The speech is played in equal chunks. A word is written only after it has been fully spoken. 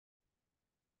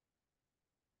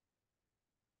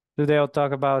Today I'll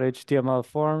talk about HTML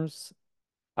forms.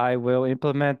 I will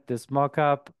implement this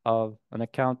mockup of an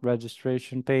account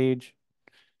registration page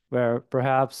where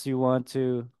perhaps you want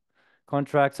to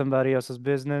contract somebody else's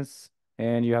business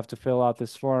and you have to fill out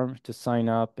this form to sign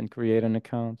up and create an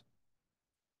account.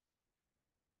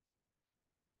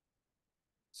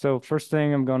 So first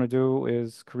thing I'm going to do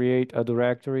is create a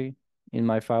directory in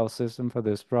my file system for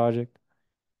this project.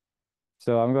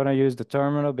 So I'm going to use the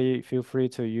terminal, but feel free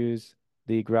to use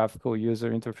the graphical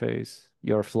user interface,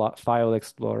 your file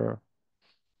explorer.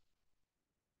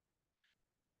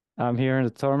 I'm here in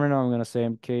the terminal. I'm going to say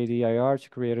mkdir to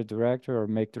create a directory or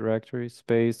make directory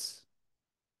space.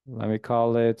 Let me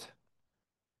call it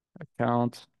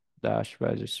account dash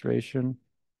registration.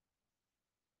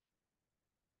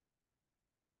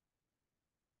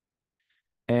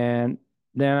 And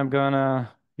then I'm going to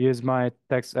use my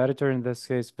text editor, in this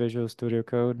case, Visual Studio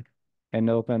Code, and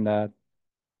open that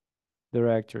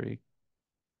directory.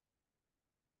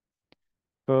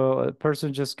 So a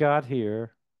person just got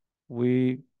here.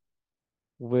 We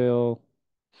will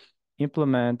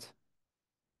implement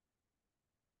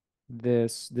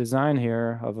this design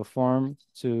here of a form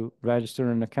to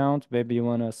register an account. Maybe you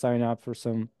want to sign up for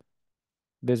some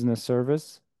business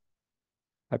service.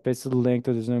 I pasted the link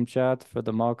to the Zoom chat for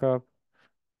the mockup.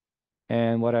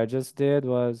 And what I just did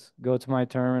was go to my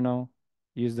terminal,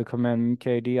 use the command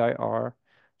mkdir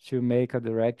to make a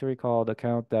directory called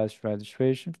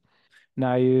account-registration.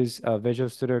 Now I use Visual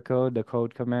Studio Code, the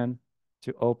code command,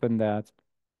 to open that.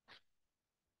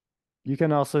 You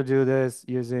can also do this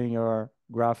using your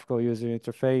graphical user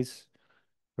interface.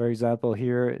 For example,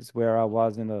 here is where I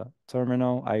was in the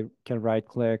terminal. I can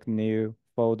right-click New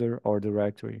Folder or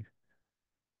Directory.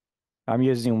 I'm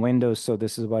using Windows, so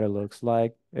this is what it looks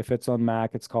like. If it's on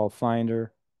Mac, it's called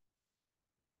Finder.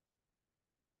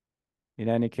 In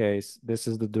any case, this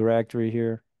is the directory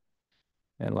here.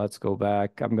 And let's go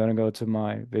back. I'm going to go to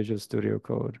my Visual Studio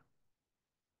Code.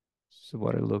 So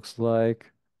what it looks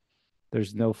like.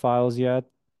 There's no files yet.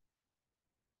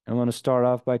 I'm going to start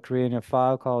off by creating a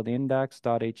file called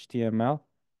index.html.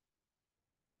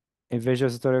 In Visual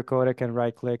Studio Code, I can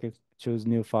right-click and choose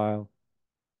New File.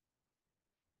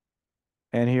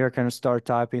 And here I can start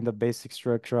typing the basic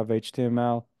structure of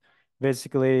HTML.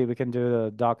 Basically, we can do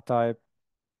the doc type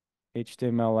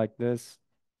HTML like this.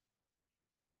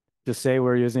 Just say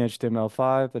we're using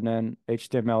HTML5 and then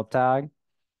HTML tag.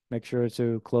 Make sure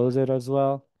to close it as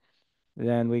well.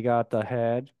 Then we got the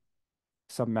head,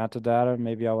 some metadata.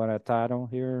 Maybe I want a title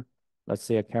here. Let's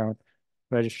say account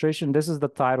registration. This is the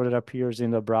title that appears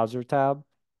in the browser tab.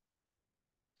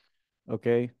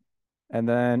 Okay. And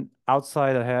then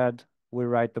outside the head, we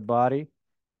write the body.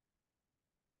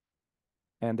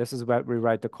 And this is what we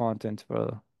write the content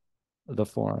for the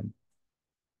form.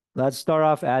 Let's start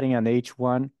off adding an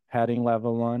H1 heading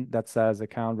level 1 that says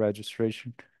account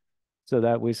registration so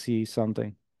that we see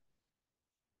something.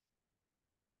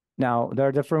 Now, there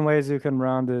are different ways you can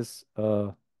run this.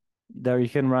 There you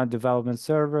can run development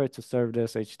server to serve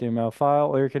this HTML file,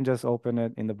 or you can just open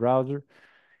it in the browser.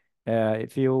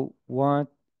 If you want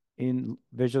in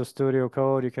Visual Studio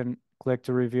Code, you can click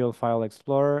to reveal File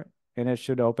Explorer, and it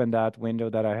should open that window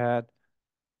that I had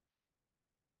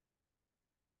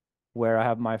where I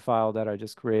have my file that I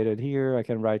just created here. I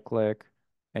can right click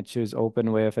and choose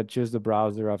open with and choose the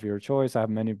browser of your choice. I have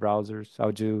many browsers.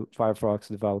 I'll do Firefox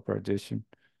Developer Edition.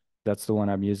 That's the one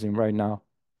I'm using right now.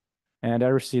 And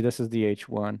I see this is the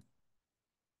H1.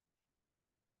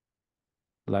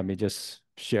 Let me just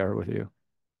share with you.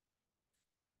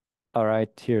 All right,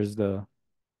 here's the.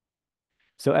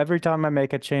 So every time I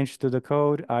make a change to the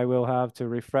code, I will have to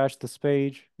refresh this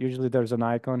page. Usually there's an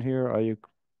icon here, or you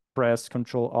press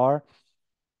Control R.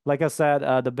 Like I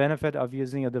said, the benefit of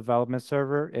using a development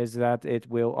server is that it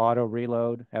will auto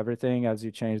reload everything as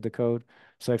you change the code.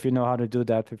 So if you know how to do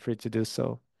that, feel free to do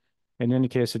so. In any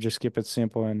case, just keep it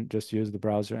simple and just use the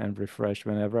browser and refresh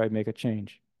whenever I make a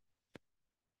change.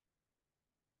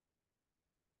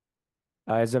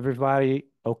 Is everybody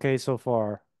okay so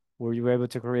far? Were you able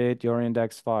to create your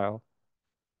index file?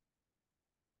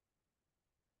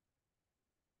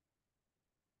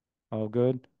 Oh,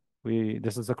 good.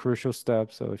 This is a crucial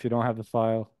step. So if you don't have the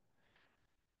file,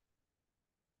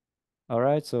 all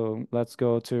right. So let's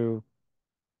go to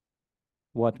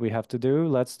what we have to do.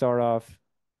 Let's start off.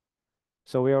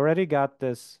 So we already got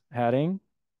this heading.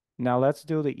 Now let's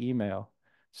do the email.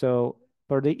 So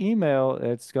for the email,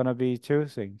 it's gonna be two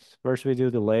things. First, we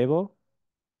do the label,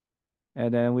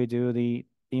 and then we do the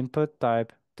input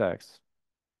type text.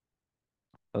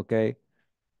 Okay.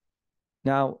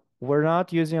 Now we're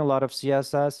not using a lot of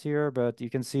CSS here, but you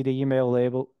can see the email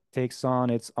label takes on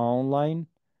its own line.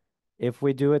 If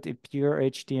we do it in pure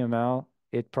HTML,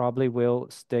 it probably will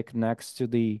stick next to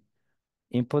the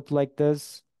input like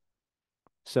this.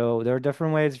 So there are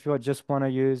different ways. If you just want to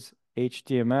use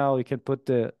HTML, you can put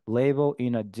the label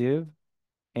in a div,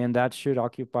 and that should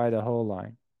occupy the whole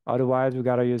line. Otherwise, we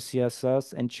got to use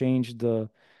CSS and change the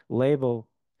label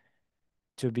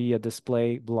to be a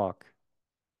display block.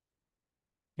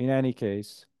 In any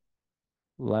case,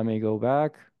 let me go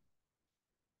back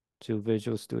to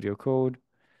Visual Studio Code.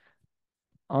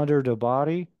 Under the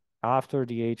body, after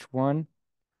the H1,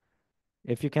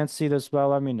 if you can't see this well,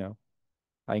 let me know.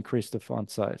 I increased the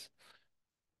font size.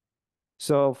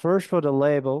 So first for the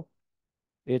label,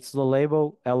 it's the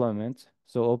label element.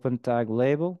 So open tag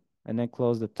label and then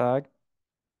close the tag.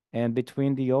 And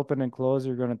between the open and close,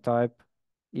 you're going to type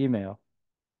email.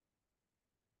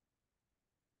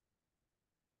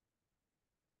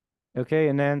 Okay,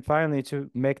 and then finally to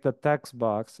make the text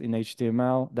box in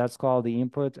HTML, that's called the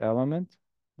input element,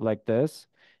 like this.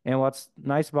 And what's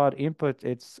nice about input,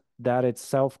 it's that it's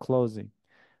self-closing.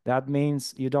 That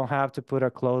means you don't have to put a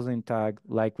closing tag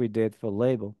like we did for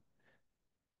label.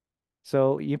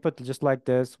 So input just like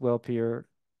this will appear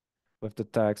with the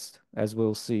text, as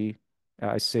we'll see.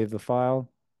 I save the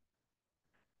file,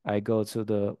 I go to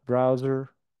the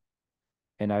browser,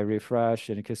 and I refresh,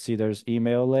 and you can see there's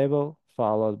email label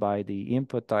followed by the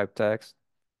input type text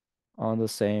on the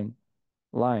same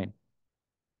line.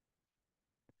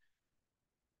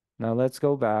 Now let's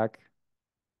go back.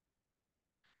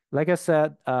 Like I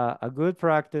said, a good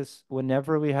practice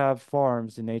whenever we have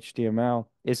forms in HTML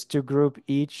is to group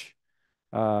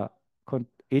uh,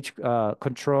 each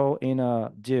control in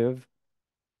a div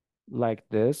like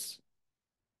this.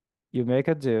 You make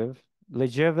a div.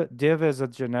 Div is a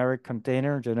generic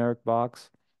container, generic box,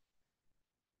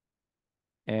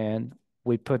 and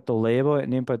we put the label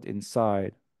and input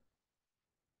inside.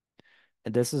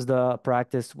 And this is the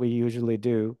practice we usually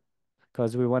do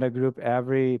because we want to group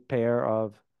every pair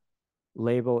of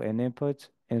label and input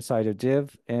inside a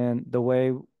div. And the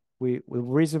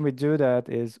reason we do that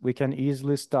is we can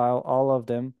easily style all of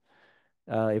them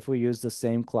if we use the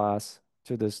same class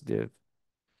to this div.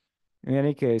 In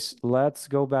any case, let's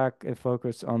go back and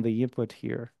focus on the input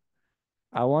here.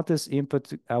 I want this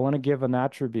input I want to give an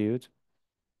attribute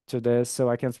to this so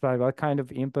I can specify what kind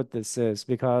of input this is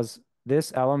because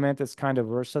this element is kind of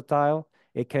versatile.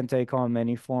 It can take on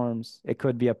many forms. It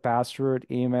could be a password,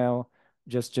 email,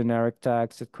 just generic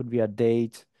text. It could be a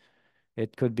date.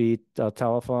 It could be a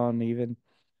telephone even.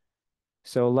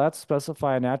 So let's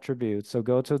specify an attribute. So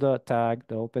go to the tag,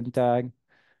 the open tag,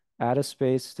 add a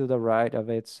space to the right of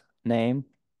its name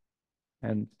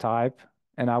and type.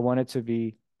 And I want it to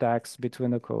be text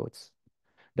between the quotes.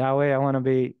 That way I want to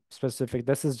be specific.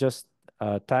 This is just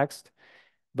text.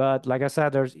 But like I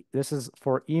said, this is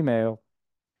for email.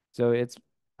 So it's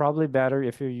probably better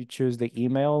if you choose the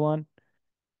email one,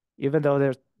 even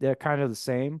though they're kind of the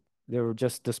same. They were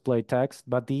just display text,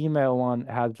 but the email one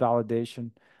has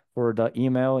validation for the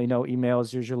email. You know, email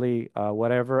is usually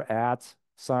whatever at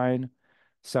sign,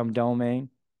 some domain,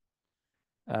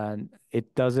 and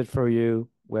it does it for you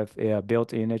with a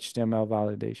built-in HTML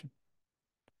validation.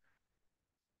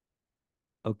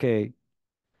 Okay,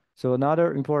 so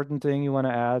another important thing you want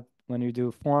to add when you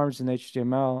do forms in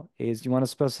HTML is you want to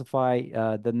specify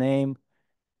the name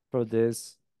for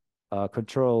this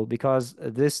control because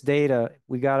this data,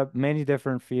 we got many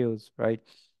different fields, right?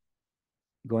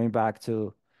 Going back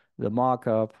to the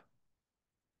mockup.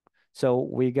 So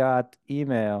we got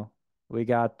email, we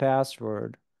got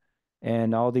password,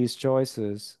 and all these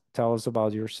choices tell us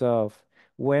about yourself.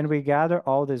 When we gather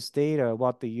all this data,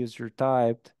 what the user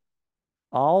typed,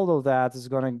 all of that is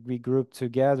going to be grouped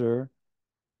together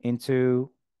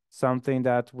into something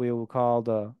that we will call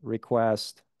the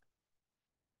request.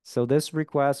 So this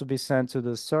request will be sent to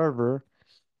the server,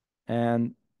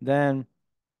 and then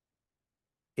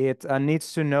it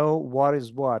needs to know what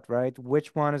is what, right?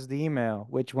 Which one is the email?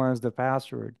 Which one is the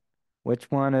password?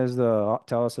 Which one is the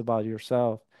tell us about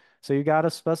yourself? So you got to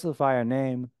specify a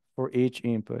name for each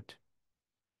input.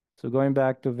 So going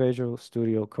back to Visual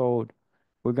Studio Code,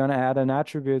 we're going to add an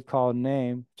attribute called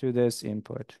name to this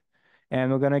input,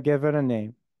 and we're going to give it a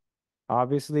name.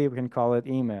 Obviously, we can call it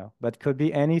email, but could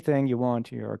be anything you want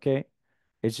here, okay?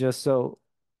 It's just so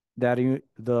that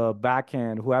the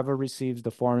backend, whoever receives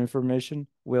the form information,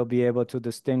 will be able to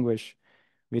distinguish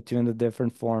between the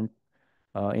different form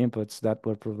inputs that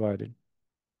were provided.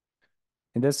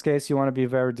 In this case, you want to be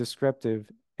very descriptive,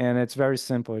 and it's very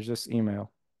simple. It's just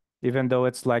email, even though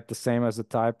it's like the same as the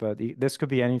type, but this could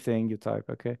be anything you type,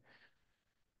 okay?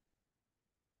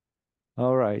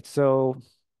 All right, so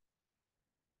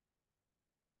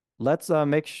Let's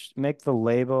make the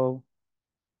label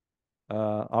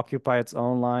occupy its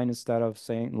own line instead of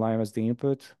saying line as the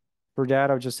input. For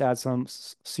that, I'll just add some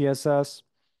CSS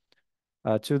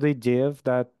to the div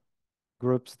that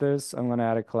groups this. I'm going to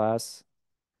add a class.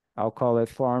 I'll call it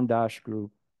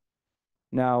form-group.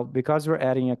 Now, because we're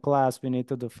adding a class, we need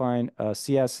to define a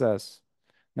CSS.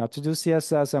 Now, to do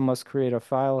CSS, I must create a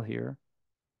file here.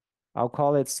 I'll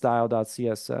call it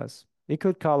style.css. You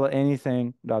could call it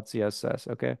anything.css,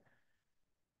 okay?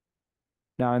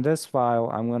 Now, in this file,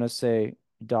 I'm going to say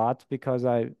dot because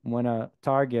I want to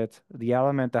target the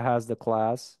element that has the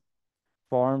class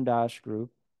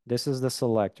form-group. This is the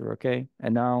selector, okay?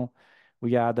 And now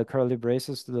we add the curly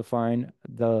braces to define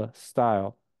the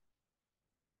style.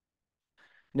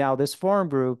 Now, this form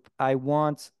group, I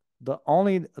want the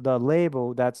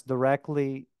label that's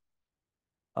directly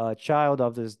a child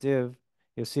of this div.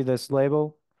 You see this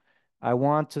label? I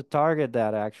want to target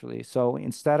that actually. So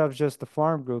instead of just the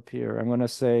form group here, I'm going to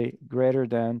say greater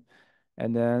than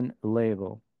and then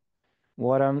label.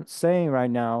 What I'm saying right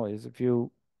now is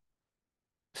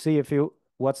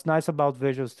what's nice about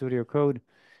Visual Studio Code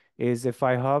is if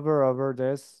I hover over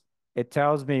this, it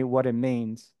tells me what it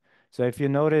means. So if you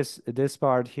notice this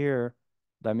part here,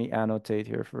 let me annotate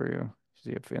here for you.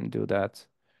 See if we can do that.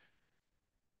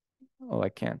 Oh, I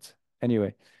can't.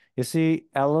 Anyway, you see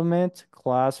element,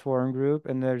 class, form group,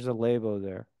 and there's a label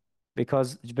there.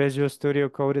 Because Visual Studio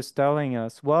Code is telling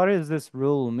us, what does this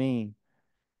rule mean?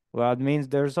 Well, it means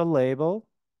there's a label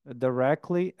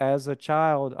directly as a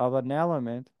child of an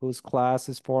element whose class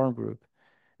is form group.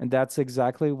 And that's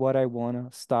exactly what I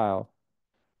want to style.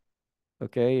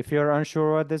 Okay, if you're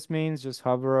unsure what this means, just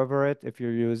hover over it if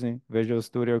you're using Visual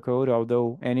Studio Code,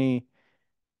 although any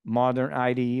modern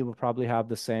IDE will probably have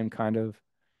the same kind of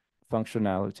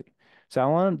functionality. So I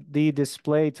want the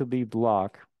display to be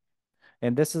block.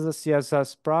 And this is a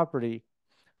CSS property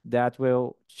that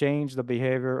will change the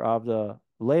behavior of the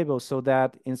label so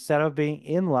that instead of being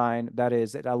inline, that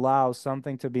is, it allows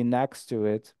something to be next to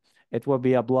it, it will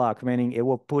be a block, meaning it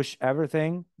will push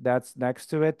everything that's next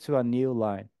to it to a new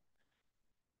line.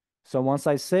 So once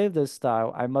I save this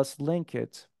style, I must link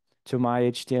it to my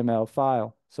HTML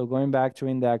file. So going back to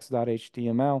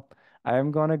index.html, I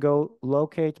am going to go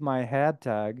locate my head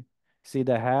tag. See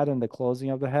the head and the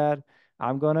closing of the head.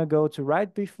 I'm going to go to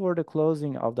right before the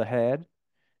closing of the head,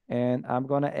 and I'm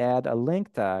going to add a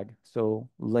link tag. So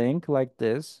link like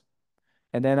this.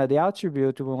 And then the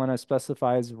attribute we want to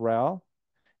specify is rel.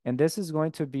 And this is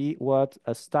going to be what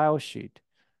a style sheet.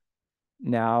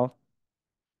 Now,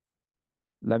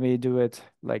 let me do it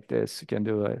like this. You can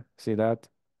do it. See that?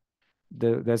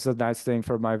 That's a nice thing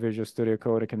for my Visual Studio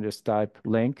Code. I can just type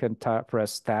link and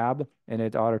press tab, and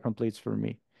it auto completes for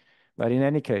me. But in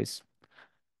any case,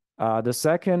 the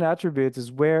second attribute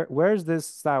is where's this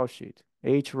style sheet?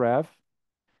 href,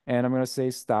 and I'm going to say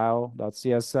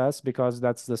style.css because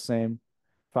that's the same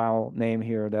file name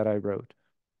here that I wrote.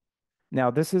 Now,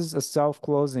 this is a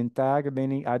self-closing tag,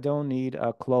 meaning I don't need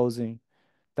a closing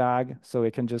tag, so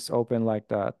it can just open like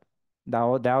that.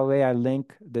 Now, that way I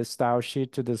link this style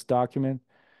sheet to this document.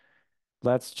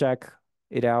 Let's check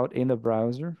it out in the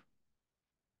browser.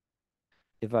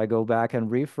 If I go back and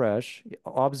refresh,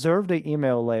 observe the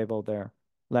email label there.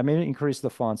 Let me increase the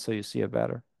font so you see it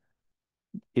better.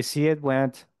 You see it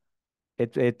went,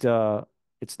 it's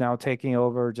now taking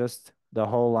over just the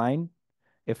whole line.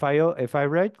 If I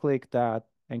right click that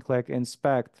and click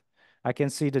inspect, I can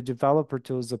see the developer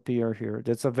tools appear here.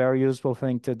 That's a very useful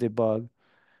thing to debug.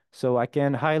 So I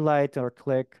can highlight or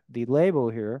click the label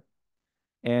here,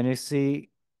 and you see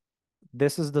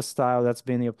this is the style that's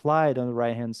being applied on the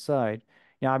right-hand side.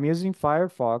 Now I'm using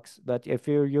Firefox, but if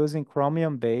you're using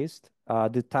Chromium-based,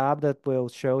 the tab that will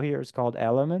show here is called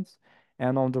Elements,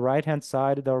 and on the right-hand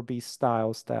side, there will be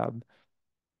Styles tab.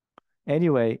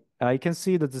 Anyway, you can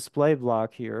see the display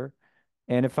block here,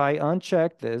 and if I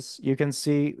uncheck this, you can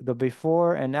see the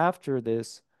before and after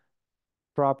this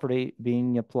property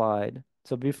being applied.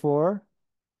 So before,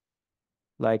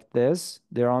 like this,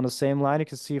 they're on the same line. You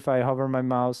can see if I hover my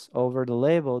mouse over the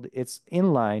label, it's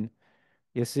inline.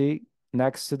 You see,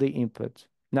 next to the input.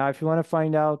 Now, if you want to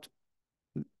find out,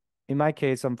 in my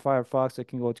case, on Firefox, I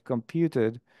can go to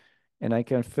computed and I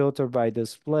can filter by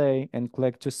display and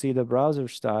click to see the browser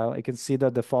style. I can see the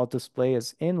default display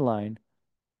is inline.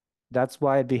 That's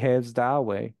why it behaves that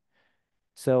way.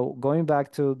 So going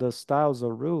back to the styles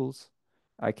or rules,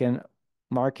 I can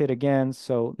mark it again.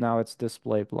 So now it's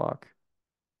display block.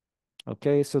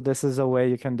 Okay, so this is a way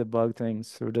you can debug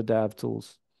things through the dev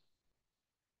tools.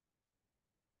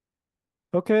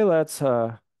 Okay, let's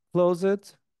close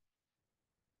it.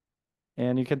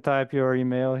 And you can type your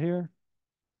email here.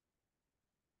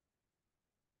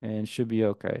 and should be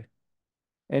okay.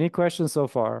 Any questions so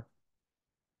far?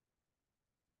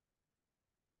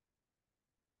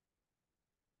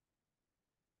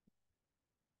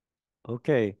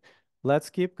 Okay, let's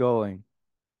keep going.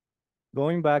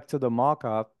 Going back to the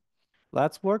mockup,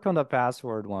 let's work on the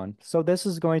password one. So this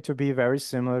is going to be very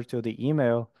similar to the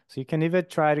email. So you can even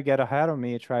try to get ahead of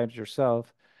me, try it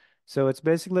yourself. So it's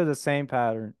basically the same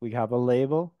pattern. We have a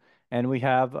label and we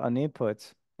have an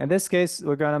input. In this case,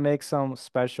 we're going to make some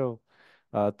special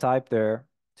type there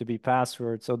to be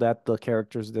password so that the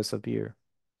characters disappear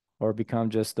or become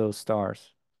just those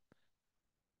stars.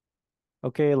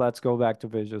 Okay, let's go back to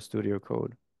Visual Studio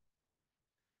Code.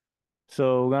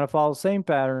 So we're going to follow the same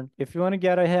pattern. If you want to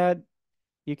get ahead,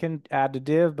 you can add the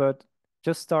div, but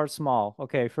just start small.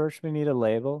 Okay, first we need a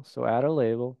label. So add a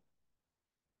label,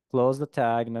 close the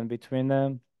tag, and then between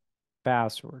them,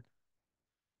 password.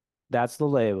 That's the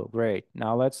label. Great.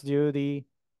 Now let's do the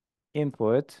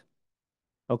input.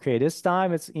 Okay, this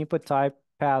time it's input type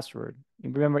password.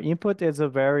 Remember, input is a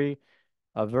very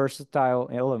versatile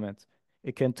element.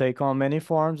 It can take on many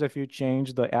forms if you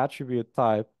change the attribute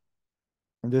type.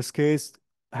 In this case,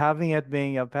 having it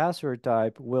being a password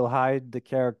type will hide the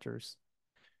characters.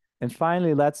 And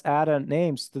finally, let's add a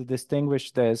names to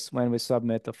distinguish this when we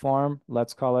submit the form.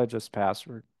 Let's call it just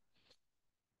password.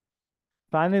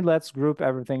 Finally, let's group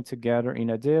everything together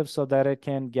in a div so that it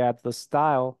can get the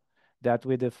style that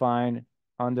we define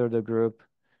under the group,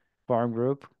 form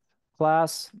group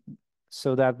class,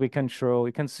 so that we control,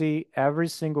 you can see every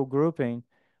single grouping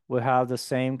will have the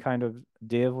same kind of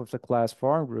div with the class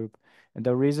form group. And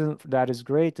the reason that is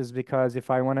great is because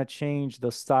if I want to change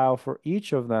the style for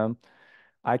each of them,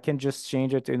 I can just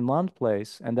change it in one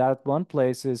place. And that one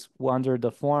place is under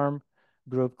the form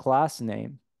group class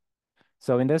name.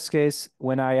 So in this case,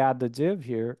 when I add the div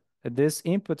here, this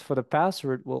input for the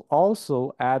password will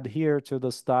also add here to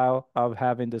the style of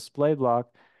having display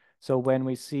block. So when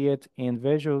we see it in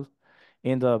visual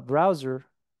in the browser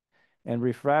and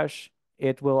refresh,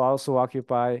 it will also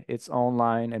occupy its own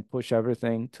line and push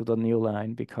everything to the new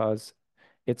line because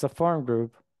it's a form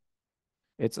group.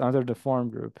 It's under the form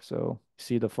group. So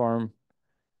see the form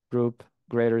group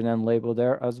greater than label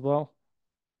there as well.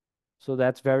 So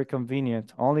that's very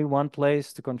convenient. Only one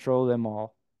place to control them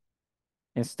all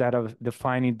instead of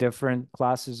defining different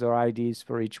classes or IDs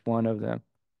for each one of them.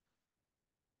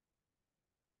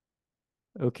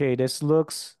 Okay, this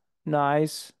looks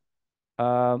nice.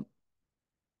 Um,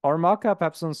 our mockup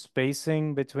has some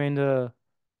spacing between the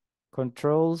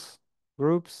controls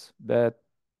groups, but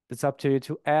it's up to you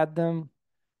to add them.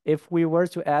 If we were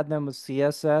to add them with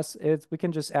CSS, we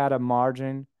can just add a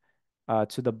margin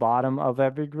to the bottom of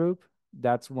every group.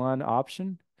 That's one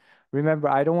option. Remember,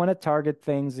 I don't want to target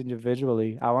things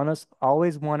individually. I want to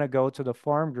always want to go to the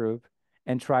form group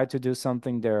and try to do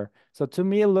something there. So to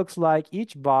me, it looks like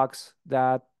each box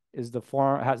that is the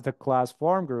form has the class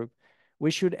form group.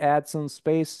 We should add some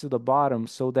space to the bottom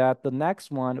so that the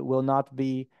next one will not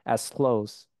be as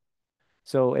close.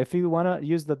 So if you want to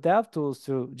use the dev tools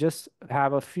to just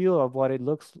have a feel of what it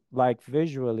looks like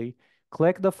visually,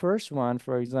 click the first one,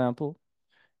 for example,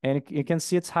 and you can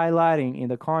see it's highlighting in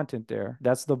the content there.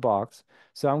 That's the box.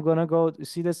 So I'm gonna go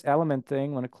see this element thing.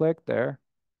 I'm gonna click there,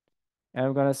 and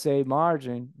I'm gonna say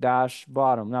margin dash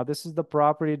bottom. Now this is the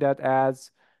property that adds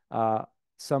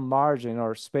some margin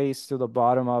or space to the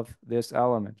bottom of this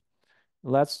element.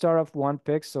 Let's start off 1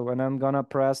 pixel, and I'm gonna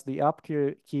press the up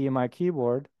key in my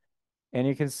keyboard, and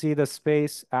you can see the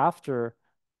space after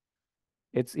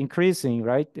it's increasing,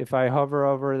 right? If I hover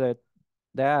over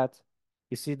that,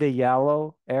 you see the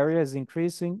yellow area is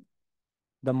increasing,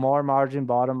 the more margin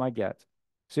bottom I get.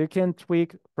 So you can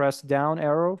tweak, press down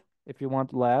arrow if you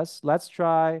want less. Let's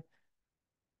try,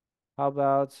 how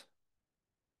about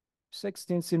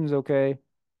 16 seems okay.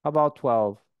 How about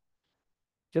 12?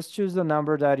 Just choose the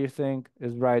number that you think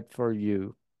is right for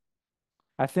you.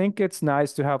 I think it's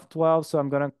nice to have 12, so I'm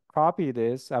gonna copy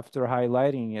this after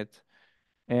highlighting it.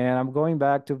 And I'm going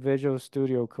back to Visual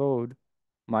Studio Code,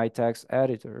 my text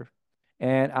editor.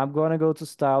 And I'm gonna go to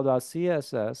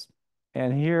style.css.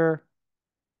 And here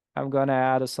I'm gonna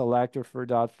add a selector for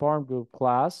 .form group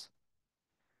class,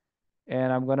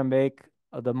 and I'm gonna make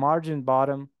the margin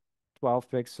bottom 12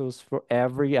 pixels for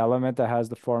every element that has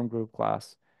the form group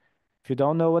class. If you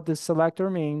don't know what this selector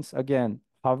means, again,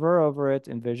 hover over it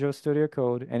in Visual Studio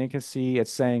Code, and you can see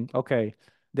it's saying, okay,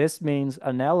 this means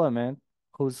an element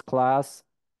whose class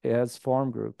is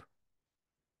form group.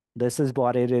 This is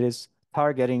what it is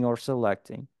targeting or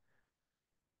selecting.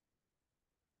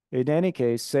 In any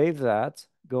case, save that,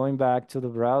 going back to the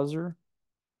browser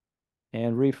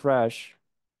and refresh,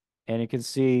 and you can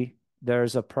see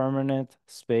there's a permanent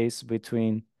space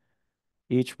between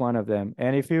each one of them.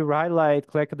 And if you highlight,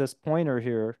 click this pointer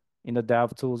here in the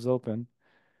DevTools open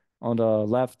on the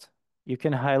left, you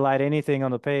can highlight anything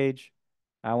on the page.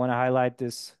 I want to highlight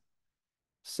this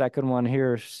second one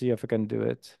here, see if I can do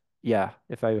it. Yeah,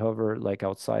 if I hover like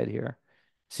outside here.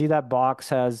 See that box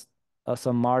has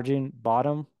some margin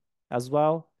bottom as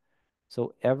well.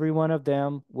 So every one of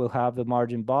them will have the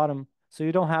margin bottom. So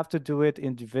you don't have to do it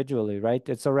individually, right?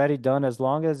 It's already done as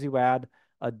long as you add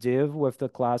a div with the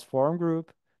class form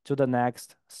group to the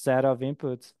next set of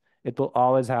inputs, it will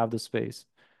always have the space.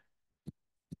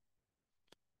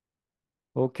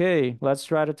 Okay, let's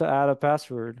try to add a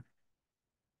password.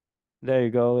 There you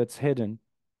go, it's hidden.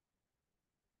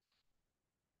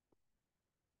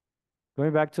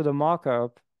 Going back to the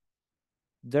mockup,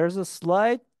 there's a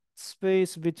slight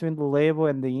space between the label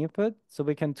and the input, so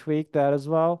we can tweak that as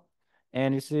well.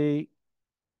 And you see,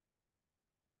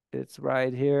 it's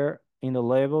right here in the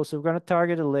label. So we're going to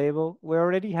target a label. We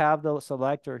already have the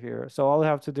selector here. So all we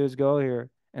have to do is go here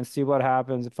and see what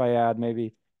happens if I add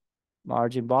maybe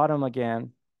margin bottom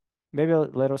again, maybe a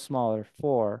little smaller,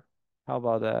 4. How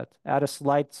about that? Add a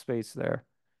slight space there.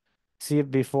 See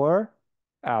it before,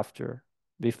 after,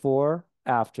 before,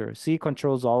 after. C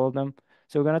controls all of them.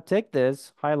 So we're going to take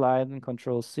this, highlight, and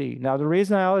control C. Now, the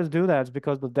reason I always do that is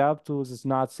because the DevTools is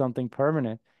not something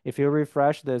permanent. If you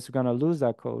refresh this, you're going to lose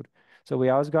that code. So we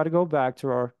always got to go back to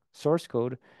our source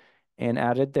code and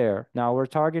add it there. Now we're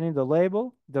targeting the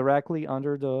label directly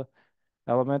under the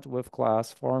element with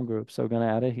class form group. So we're going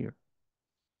to add it here.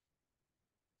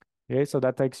 Okay, so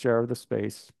that takes care of the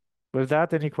space. With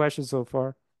that, any questions so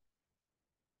far?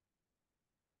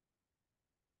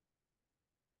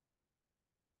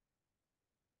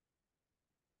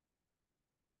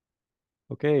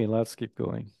 Okay, let's keep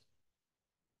going.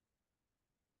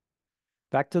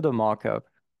 Back to the mockup.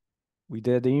 We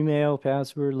did email,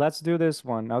 password. Let's do this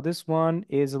one. Now, this one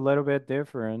is a little bit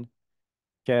different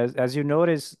because as you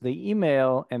notice, the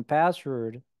email and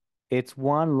password, it's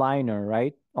one liner,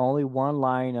 right? Only one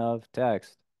line of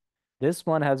text. This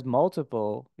one has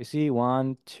multiple. You see,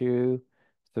 1, 2,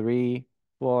 3,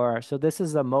 4. So this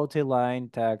is a multi-line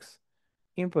text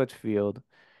input field.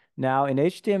 Now, in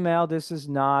HTML, this is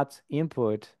not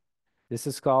input. This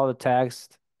is called a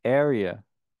text area.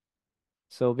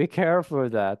 So be careful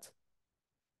with that.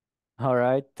 All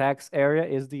right, text area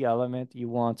is the element you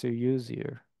want to use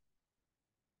here.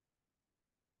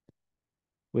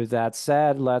 With that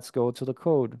said, let's go to the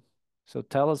code. So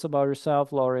tell us about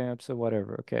yourself, Lawrence, or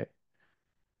whatever. Okay.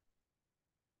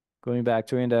 Going back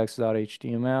to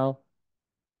index.html.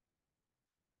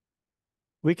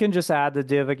 We can just add the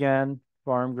div again,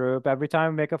 form group. Every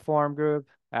time we make a form group,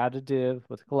 add a div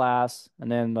with class,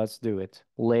 and then let's do it.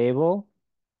 Label.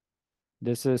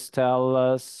 This is tell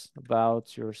us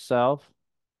about yourself.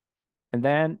 And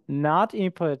then not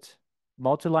input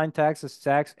multi-line text is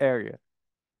text area.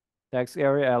 Text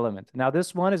area element. Now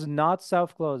this one is not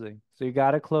self-closing, so you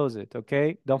gotta close it,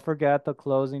 okay? Don't forget the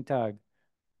closing tag.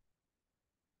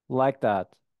 Like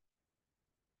that.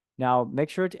 Now make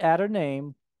sure to add a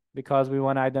name because we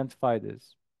want to identify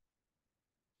this.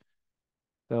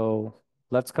 So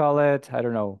let's call it, I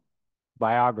don't know,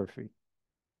 biography.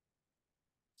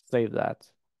 Save that.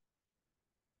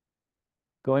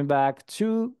 Going back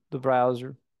to the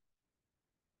browser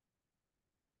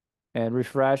and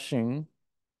refreshing.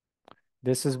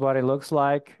 This is what it looks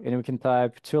like, and we can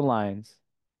type 2 lines,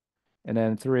 and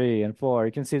then 3 and 4.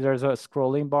 You can see there's a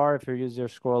scrolling bar if you use your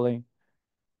scrolling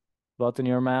button in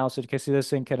your mouse. You can see this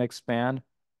thing can expand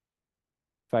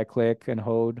if I click and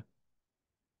hold.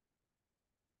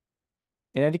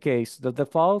 In any case, the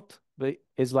default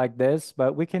is like this,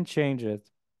 but we can change it.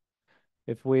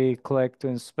 If we click to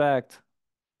inspect,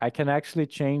 I can actually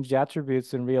change the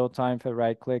attributes in real time if I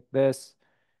right click this,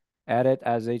 edit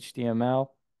as HTML.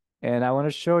 And I want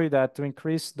to show you that to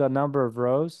increase the number of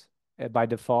rows by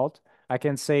default, I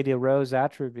can say the rows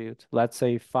attribute, let's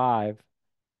say 5,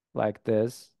 like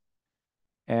this,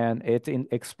 and it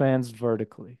expands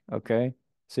vertically, okay?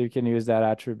 So you can use that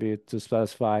attribute to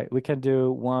specify. We can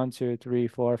do 1, 2, 3,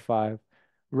 4, 5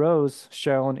 rows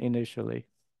shown initially.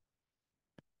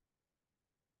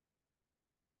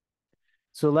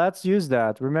 So let's use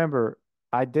that. Remember,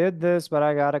 I did this, but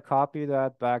I gotta copy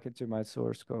that back into my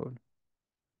source code.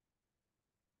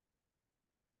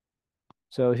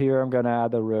 So here I'm gonna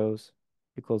add the rows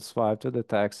equals 5 to the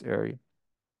text area.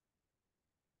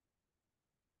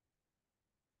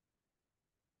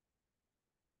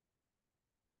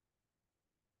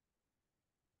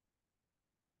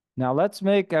 Now let's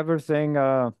make everything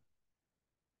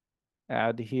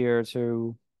add here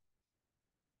to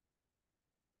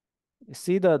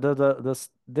See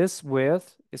this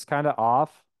width is kind of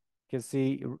off. You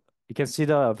can see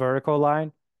the vertical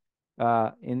line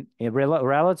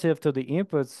relative to the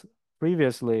inputs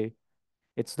previously.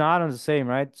 It's not on the same,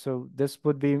 right? So this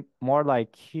would be more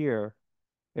like here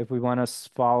if we want to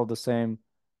follow the same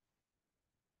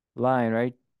line,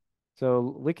 right?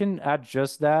 So we can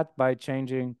adjust that by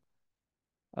changing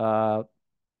uh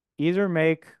either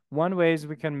make one way is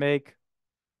we can make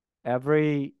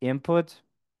every input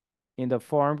in the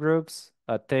form groups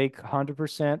take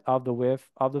 100% of the width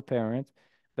of the parent,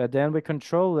 but then we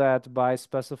control that by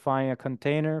specifying a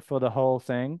container for the whole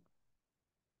thing.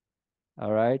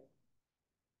 All right.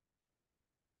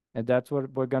 And that's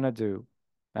what we're gonna do.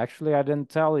 Actually, I didn't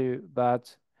tell you,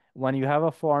 but when you have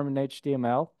a form in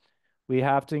HTML, we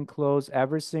have to enclose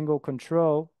every single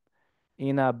control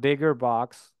in a bigger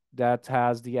box that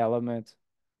has the element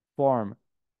form.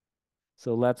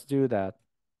 So let's do that.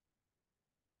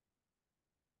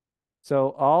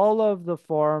 So all of the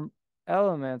form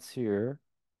elements here,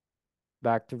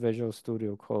 back to Visual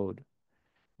Studio Code,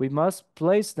 we must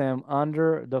place them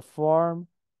under the form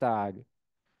tag.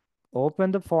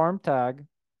 Open the form tag,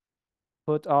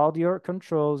 put all your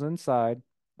controls inside.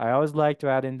 I always like to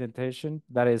add indentation,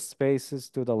 that is spaces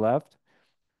to the left,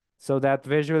 so that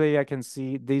visually I can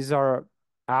see these are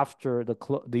after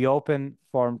the open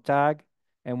form tag.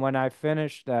 And when I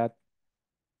finish that,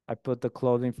 I put the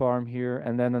clothing form here,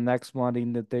 and then the next one, the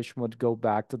indentation would go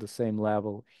back to the same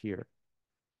level here.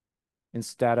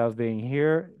 Instead of being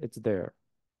here, it's there.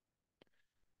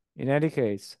 In any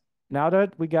case, now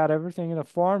that we got everything in a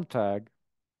form tag,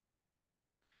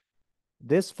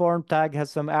 this form tag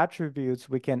has some attributes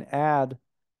we can add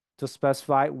to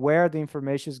specify where the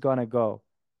information is going to go.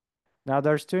 Now,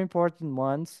 there's two important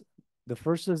ones. The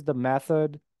first is the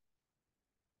method,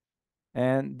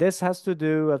 and this has to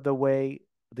do with the way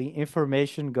the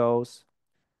information goes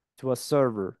to a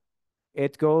server.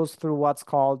 It goes through what's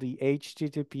called the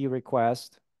HTTP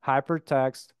request,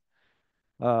 hypertext.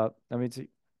 Let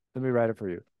me write it for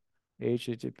you.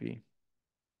 HTTP,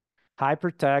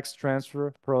 hypertext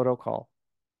transfer protocol.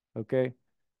 Okay,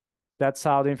 that's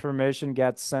how the information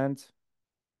gets sent.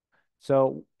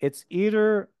 So it's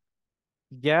either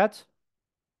get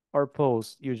or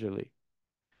post usually.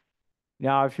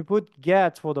 Now, if you put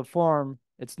get for the form,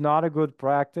 it's not a good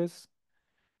practice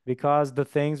because the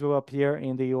things will appear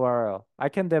in the URL. I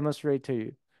can demonstrate to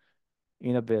you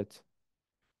in a bit.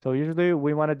 So usually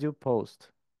we want to do post.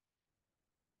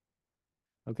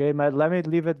 Okay, let me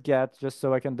leave it get just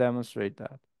so I can demonstrate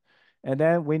that. And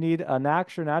then we need an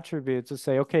action attribute to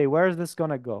say, okay, where is this going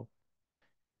to go?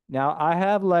 Now I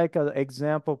have like an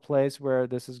example place where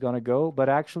this is going to go, but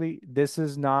actually this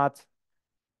is not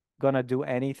going to do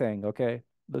anything. Okay.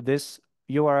 But this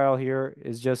URL here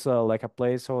is just like a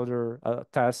placeholder, a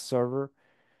test server,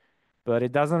 but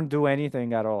it doesn't do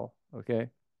anything at all. Okay.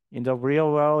 In the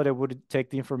real world, it would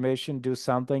take the information, do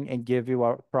something, and give you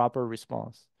a proper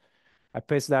response. I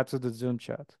paste that to the Zoom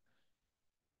chat.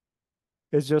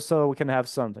 It's just so we can have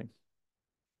something.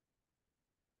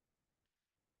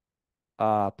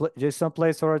 JSON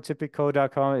placeholder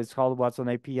typicode.com is called what's an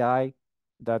API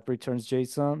that returns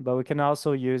JSON, but we can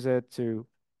also use it to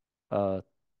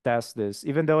test this,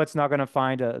 even though it's not going to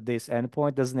find this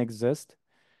endpoint doesn't exist.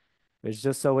 It's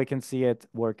just so we can see it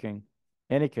working.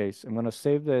 Any case, I'm going to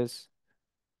save this.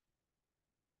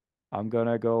 I'm going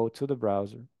to go to the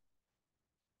browser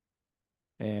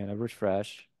and I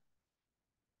refresh.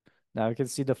 Now you can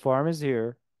see the form is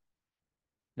here.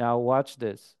 Now watch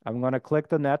this. I'm going to click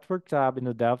the network tab in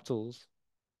the DevTools.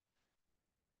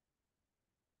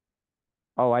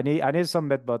 Oh, I need a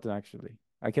submit button actually.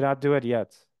 I cannot do it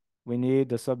yet. We need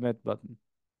the submit button.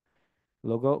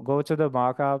 Go to the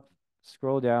mockup,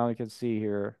 scroll down, you can see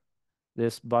here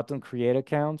this button create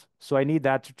account. So I need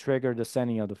that to trigger the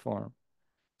sending of the form.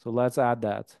 So let's add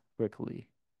that quickly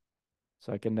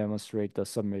so I can demonstrate the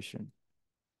submission.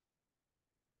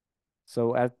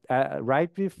 So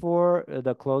right before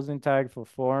the closing tag for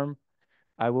form,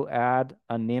 I will add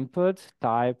an input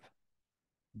type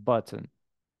button.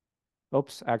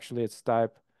 Oops, actually it's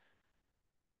type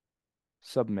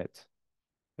submit.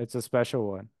 It's a special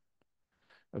one.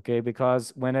 Okay,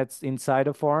 because when it's inside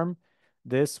a form,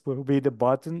 this will be the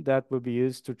button that will be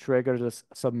used to trigger the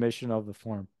submission of the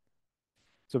form.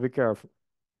 So be careful.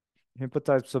 Input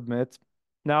type submit.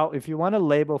 Now, if you want a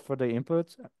label for the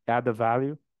input, add the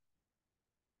value,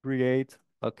 create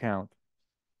account.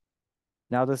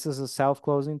 Now, this is a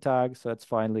self-closing tag, so it's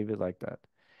fine, leave it like that.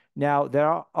 Now,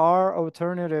 there are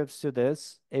alternatives to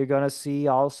this. You're going to see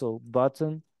also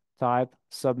button type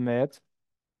submit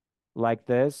like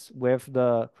this with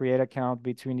the create account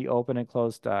between the open and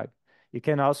close tag. You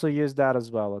can also use that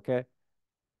as well, okay?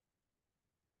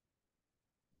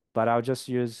 But I'll just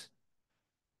use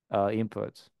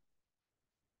input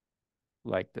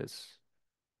like this.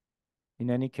 In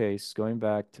any case, going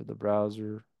back to the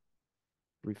browser,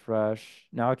 refresh.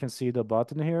 Now I can see the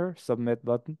button here, submit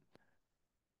button.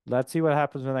 Let's see what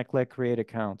happens when I click create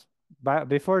account. But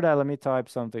before that, let me type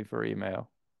something for email.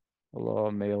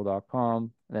 Hello,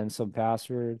 mail.com, then some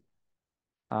password.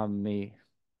 Me.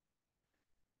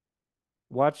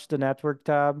 Watch the network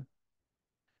tab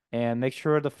and make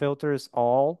sure the filter is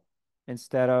all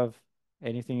instead of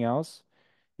anything else.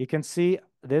 You can see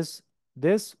this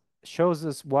shows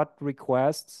us what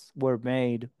requests were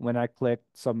made when I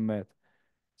clicked submit.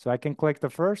 So I can click the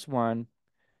first one,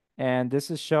 and this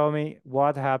is showing me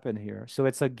what happened here. So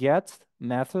it's a get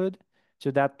method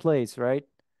to that place, right?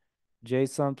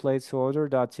 JSON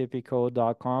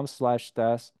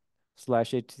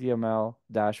placeholder.tpcode.com/test/html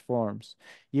dash forms.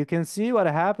 You can see what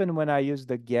happened when I use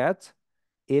the get.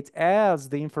 It adds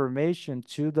the information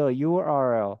to the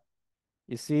URL.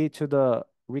 You see to the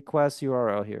request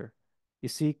URL here. You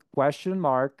see question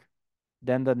mark,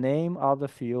 then the name of the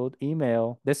field,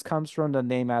 email. This comes from the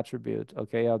name attribute,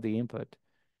 okay, of the input.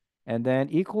 And then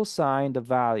equal sign the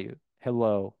value,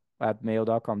 hello at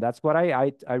mail.com. That's what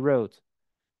I wrote.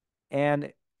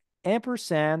 And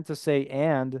ampersand to say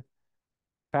and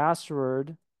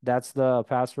password, that's the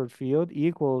password field,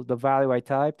 equal the value I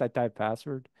typed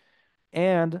password.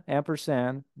 And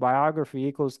ampersand biography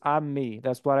equals I'm me.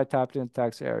 That's what I typed in the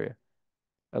text area.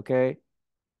 Okay.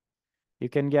 You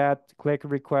can get click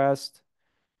request.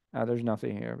 There's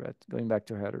nothing here, but going back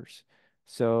to headers.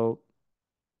 So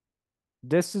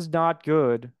this is not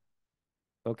good,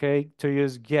 okay, to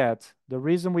use get. The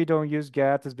reason we don't use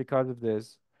get is because of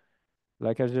this.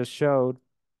 Like I just showed,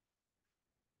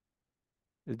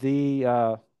 the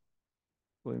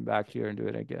going back here and do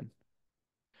it again.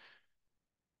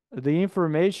 The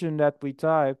information that we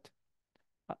typed,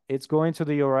 it's going to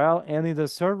the URL, and in the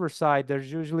server side,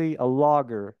 there's usually a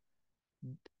logger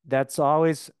that's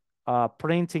always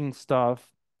printing stuff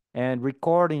and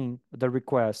recording the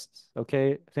requests.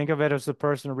 Okay, think of it as the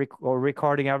person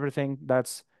recording everything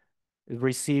that's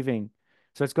receiving.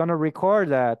 So it's going to record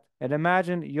that, and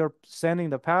imagine you're sending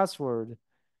the password.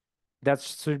 That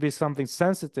should be something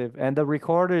sensitive, and the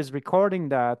recorder is recording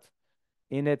that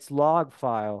in its log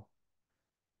file,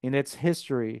 in its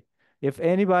history. If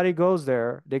anybody goes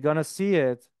there, they're gonna see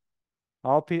it,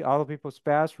 all the people's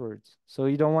passwords. So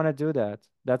you don't want to do that.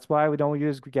 That's why we don't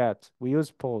use get. We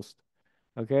use post.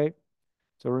 Okay?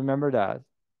 So remember that.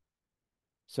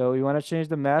 So you want to change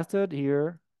the method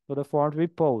here for the form to be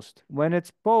post. When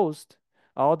it's post,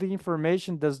 all the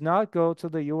information does not go to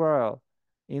the URL.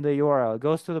 In the URL, it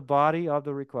goes to the body of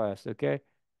the request. Okay?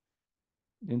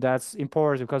 And that's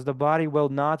important because the body will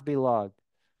not be logged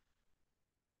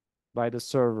by the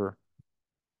server.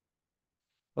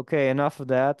 Okay, enough of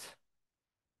that.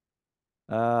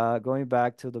 Going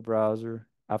back to the browser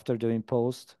after doing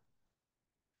post.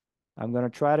 I'm gonna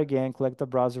try it again, click the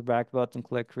browser back button,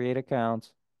 click create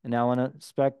account, and now I wanna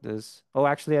inspect this. Oh,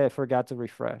 actually, I forgot to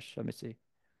refresh. Let me see.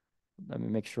 Let me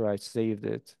make sure I saved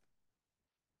it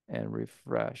and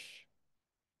refresh.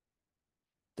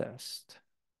 Test.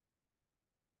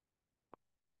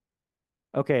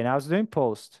 Okay, now it's doing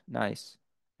post. Nice.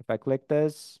 If I click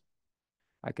this,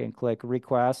 I can click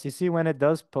request. You see when it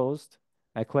does post,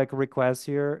 I click request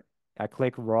here, I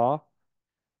click raw.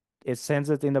 It sends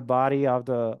it in the body of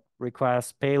the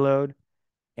request payload.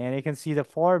 And you can see the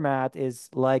format is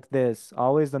like this.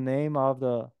 Always the name of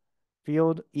the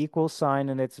field equal sign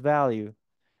and its value.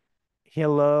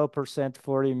 Hello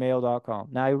 %40 mail.com.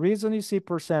 Now, the reason you see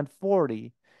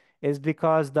 %40 is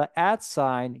because the @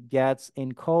 sign gets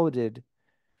encoded.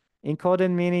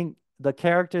 Encoded meaning the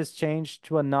character is changed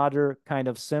to another kind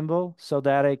of symbol so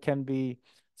that it can be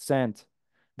sent.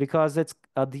 Because it's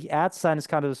the @ sign is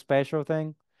kind of a special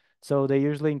thing. So they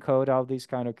usually encode all these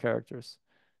kind of characters.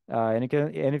 And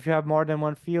if you have more than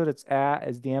one field, it's @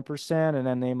 is the ampersand and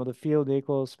then name of the field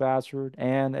equals password.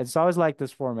 And it's always like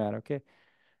this format, okay?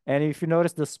 And if you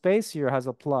notice the space here has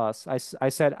a plus. I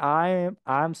said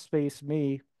I'm space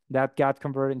me, that got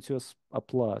converted into a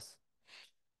plus.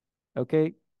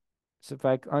 Okay, so if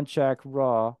I uncheck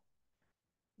raw,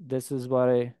 this is what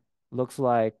it looks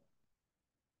like.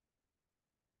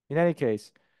 In any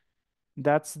case,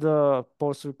 that's the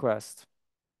post request.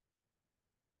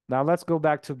 Now let's go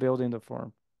back to building the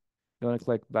form. I'm gonna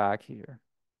click back here,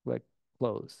 click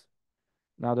close.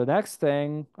 Now the next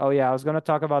thing, oh yeah, I was gonna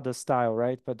talk about the style,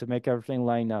 right? But to make everything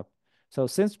line up. So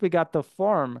since we got the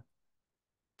form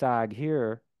tag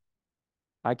here,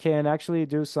 I can actually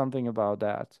do something about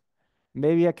that.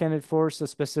 Maybe I can enforce a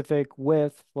specific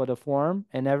width for the form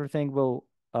and everything will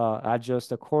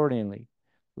adjust accordingly.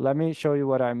 Let me show you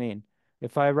what I mean.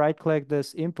 If I right click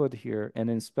this input here and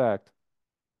inspect,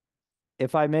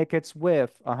 if I make its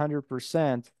width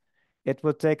 100%, it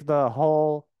would take the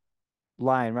whole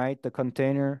line, right? The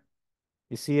container.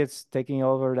 You see it's taking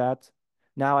over that.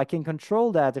 Now I can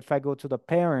control that if I go to the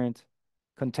parent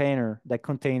container that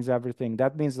contains everything.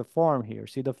 That means the form here.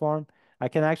 See the form? I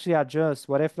can actually adjust.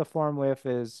 What if the form width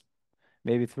is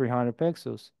maybe 300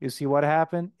 pixels? You see what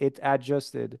happened? It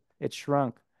adjusted. It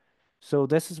shrunk. So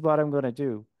this is what I'm going to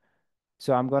do.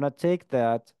 So I'm going to take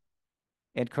that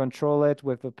and control it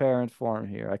with the parent form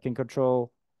here. I can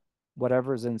control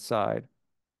whatever's inside.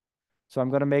 So I'm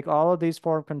going to make all of these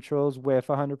form controls with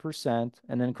 100%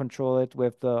 and then control it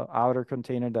with the outer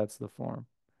container that's the form.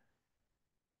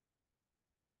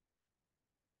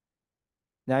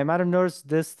 Now you might have noticed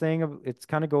this thing, it's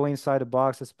kind of going inside the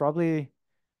box. It's probably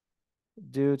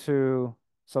due to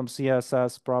some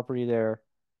CSS property there.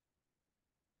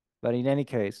 But in any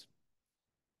case,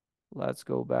 let's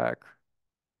go back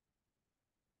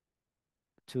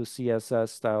to CSS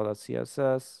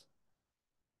style.css.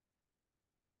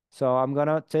 So I'm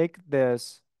gonna take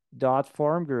this dot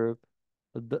form group,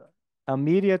 the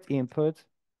immediate input,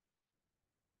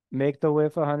 make the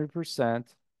width 100%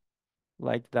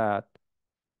 like that.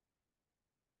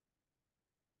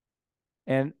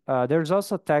 And there's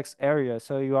also text area.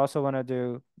 So you also want to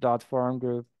do dot form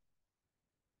group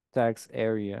text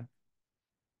area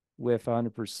with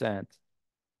 100%.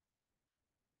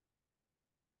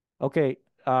 Okay,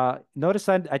 notice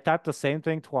I typed the same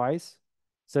thing twice.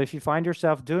 So if you find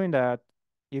yourself doing that,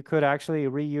 you could actually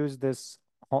reuse this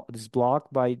block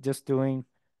by just doing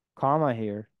comma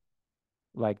here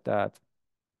like that.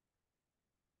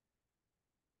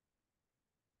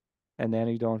 And then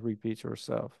you don't repeat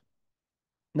yourself.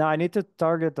 Now I need to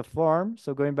target the form.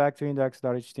 So going back to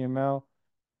index.html,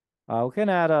 we can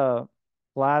add a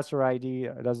class or ID.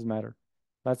 It doesn't matter.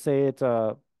 Let's say it's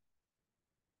a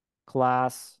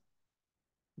class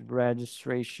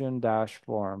registration dash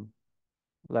form.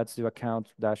 Let's do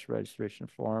account dash registration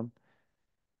form.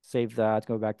 Save that,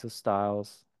 go back to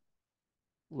styles.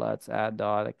 Let's add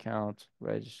dot account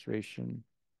registration.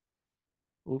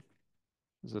 Oop,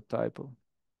 there's a typo.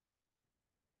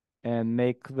 And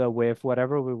make the width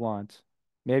whatever we want.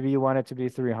 Maybe you want it to be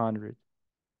 300.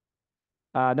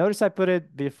 Notice I put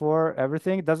it before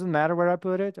everything. It doesn't matter where I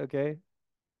put it, okay?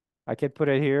 I can put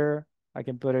it here. I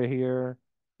can put it here.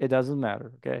 It doesn't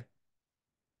matter, okay?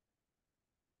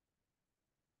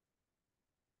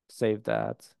 Save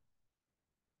that.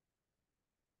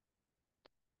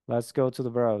 Let's go to the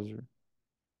browser.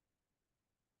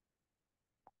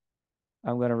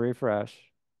 I'm gonna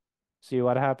refresh. See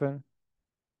what happened?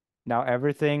 Now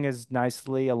everything is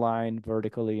nicely aligned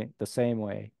vertically the same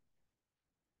way.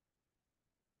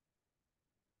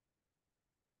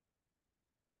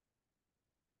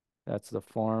 That's the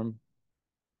form.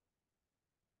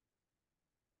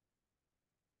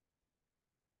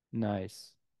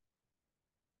 Nice.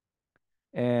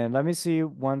 And let me see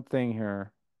one thing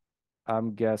here.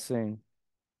 I'm guessing,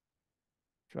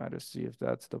 trying to see if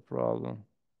that's the problem.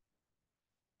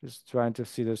 Just trying to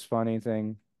see this funny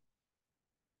thing.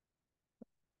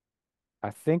 I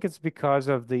think it's because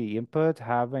of the input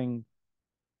having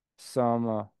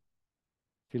some,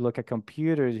 if you look at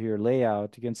computers here,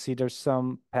 layout, you can see there's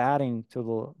some padding to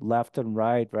the left and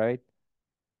right, right?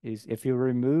 Is if you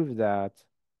remove that,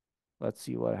 let's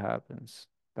see what happens.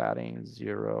 Padding is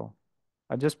 0.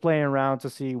 I'm just playing around to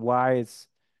see why it's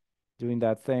doing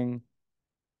that thing.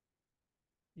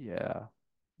 Yeah,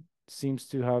 seems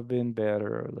to have been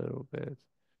better a little bit.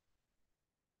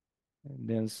 And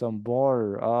then some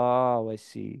border. Oh, I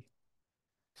see.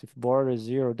 So if border is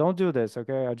 0, don't do this,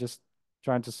 okay? I'm just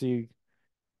trying to see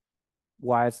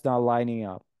why it's not lining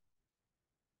up.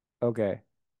 Okay.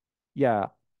 Yeah,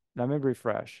 let me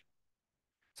refresh.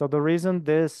 So the reason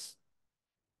this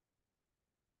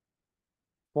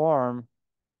form,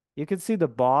 you can see the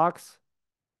box,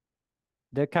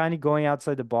 they're kind of going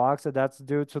outside the box, and that's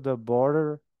due to the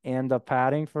border and the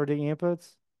padding for the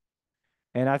inputs.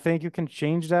 And I think you can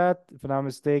change that, if I'm not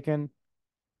mistaken.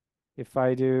 If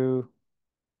I do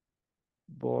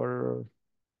border,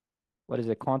 what is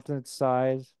it, content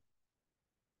size?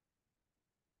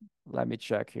 Let me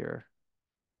check here.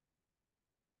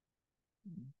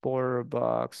 Border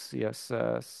box,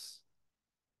 CSS,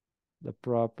 the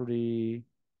property.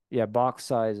 Yeah, box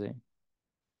sizing.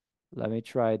 Let me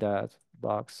try that.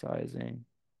 Box sizing.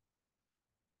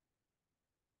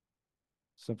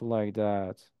 Something like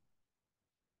that.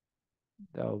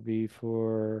 That will be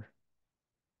for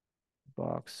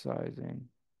Box sizing.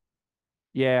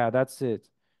 Yeah, that's it.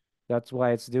 That's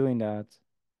why it's doing that.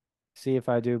 See if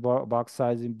I do box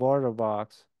sizing border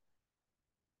box,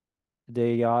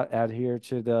 they adhere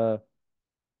to the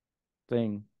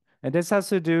thing. And this has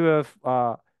to do with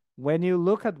when you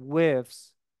look at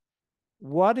widths,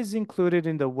 what is included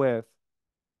in the width?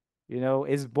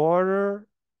 Is border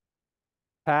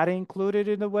padding included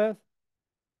in the width?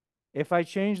 If I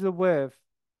change the width,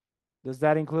 does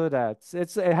that include that?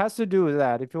 It has to do with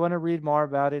that. If you want to read more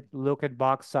about it, look at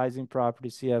box sizing property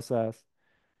CSS.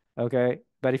 Okay.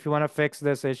 But if you want to fix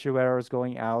this issue where it's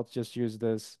going out, just use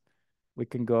this. We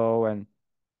can go and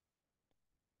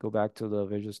go back to the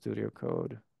Visual Studio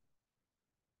Code.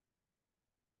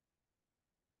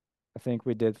 I think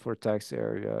we did for text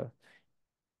area.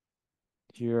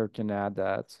 Here can add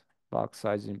that box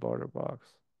sizing border box.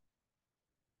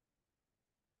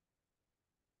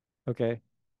 Okay.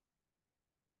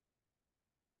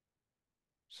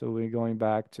 So we're going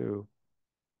back to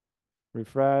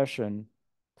refresh and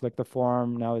click the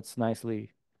form. Now it's nicely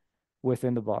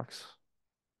within the box.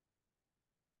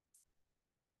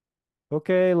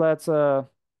 Okay, let's close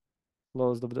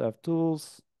the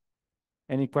DevTools.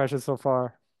 Any questions so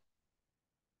far?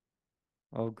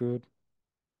 Oh, good.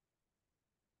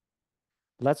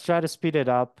 Let's try to speed it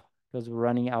up because we're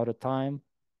running out of time.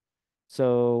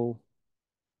 So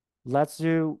let's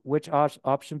do which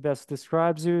option best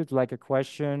describes you, like a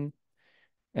question.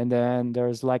 And then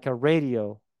there's like a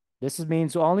radio. This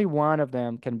means only one of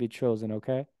them can be chosen,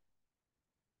 okay?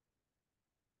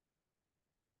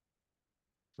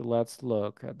 So let's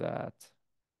look at that.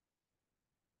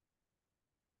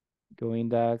 Go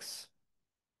index,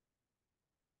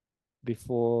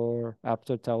 before,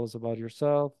 after, tell us about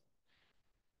yourself.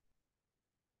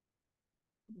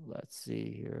 Let's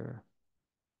see here.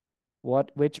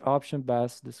 Which option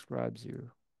best describes you?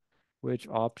 Which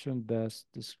option best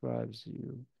describes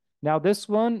you? Now this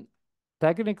one,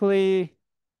 technically,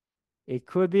 it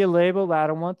could be a label, but I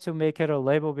don't want to make it a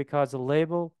label because a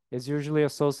label is usually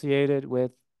associated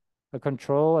with a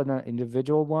control and an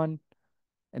individual one.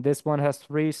 And this one has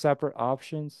three separate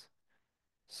options.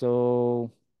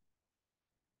 So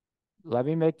let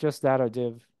me make just that a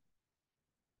div.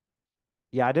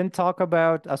 Yeah, I didn't talk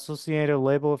about associated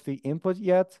label with the input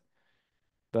yet,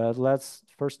 but let's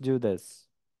first do this.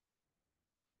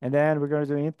 And then we're going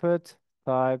to do input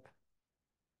type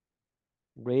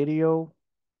radio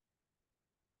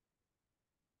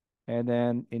and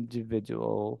then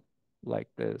individual like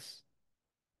this.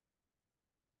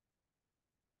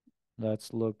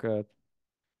 Let's look at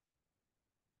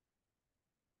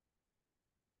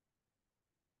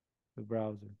the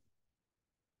browser.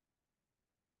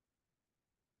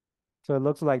 So it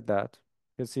looks like that.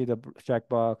 You can see the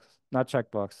checkbox, not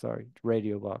checkbox, sorry,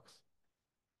 radio box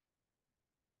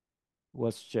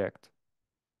was checked.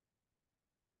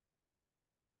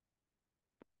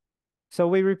 So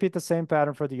we repeat the same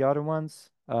pattern for the other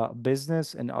ones,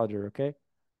 business and other, okay?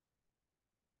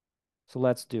 So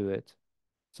let's do it.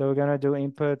 So we're gonna do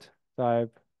input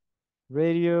type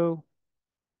radio,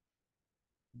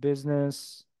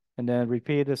 business, and then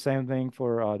repeat the same thing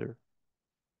for other.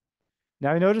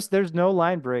 Now you notice there's no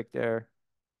line break there.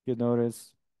 You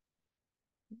notice.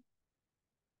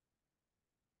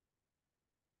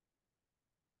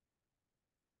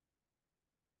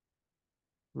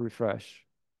 Refresh.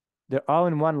 They're all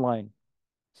in one line.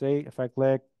 See, if I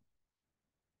click,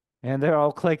 and they're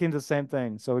all clicking the same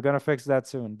thing. So we're gonna fix that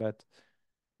soon, but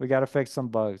we gotta fix some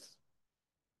bugs.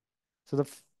 So the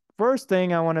first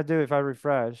thing I want to do if I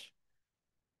refresh,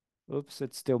 oops,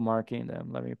 it's still marking them.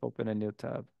 Let me open a new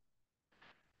tab.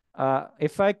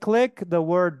 If I click the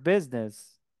word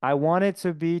business, I want it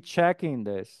to be checking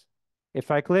this. If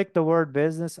I click the word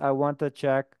business, I want to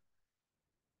check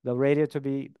the radio to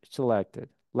be selected.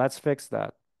 Let's fix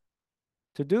that.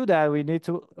 To do that, we need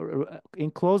to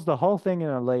enclose the whole thing in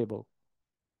a label.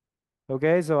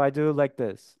 Okay, so I do like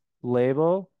this.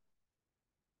 Label,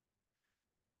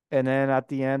 and then at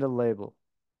the end, a label.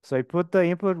 So I put the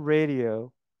input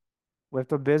radio with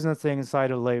the business thing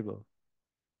inside a label.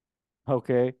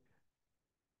 Okay,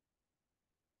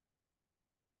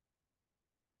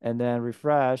 and then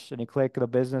refresh, and you click the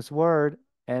business word,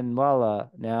 and voila,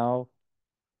 now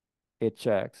it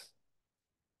checks.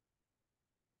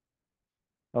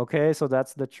 Okay, so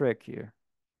that's the trick here.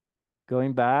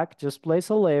 Going back, just place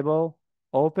a label,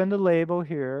 open the label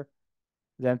here,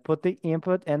 then put the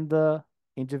input and the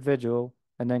individual,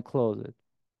 and then close it.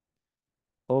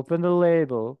 Open the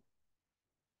label,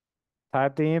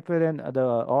 type the input and the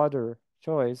order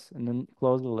choice, and then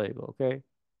close the label, okay?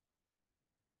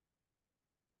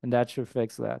 And that should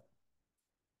fix that.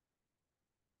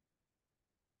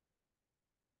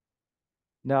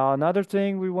 Now, another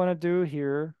thing we want to do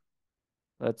here,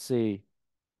 let's see.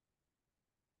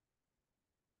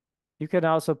 You can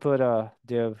also put a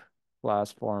div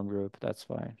class form group. That's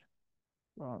fine.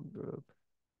 Form group.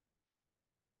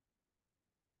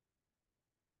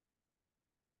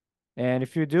 And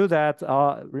if you do that,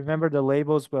 remember the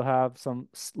labels will have some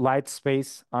light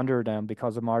space under them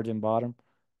because of margin bottom,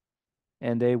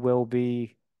 and they will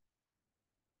be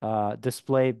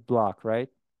display block, right?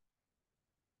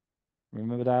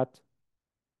 Remember that?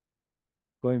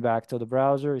 Going back to the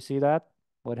browser, you see that?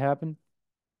 What happened?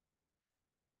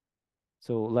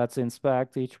 So let's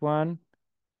inspect each one.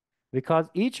 Because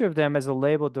each of them is a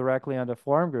label directly on the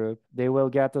form group, they will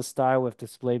get the style with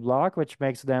display block, which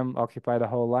makes them occupy the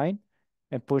whole line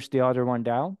and push the other one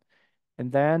down.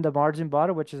 And then the margin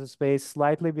bottom, which is a space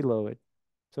slightly below it.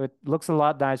 So it looks a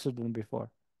lot nicer than before.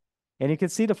 And you can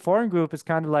see the form group is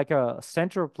kind of like a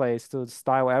central place to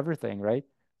style everything, right?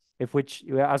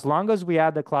 As long as we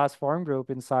add the class form group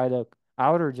inside a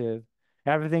outer div,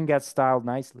 everything gets styled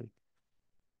nicely.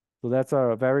 So that's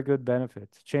a very good benefit.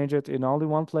 Change it in only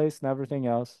one place and everything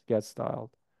else gets styled.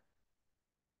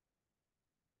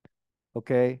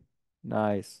 Okay,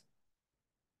 nice.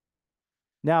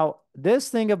 Now, this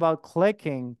thing about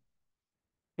clicking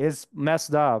is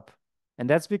messed up. And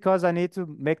that's because I need to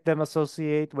make them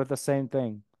associate with the same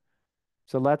thing.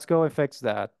 So let's go and fix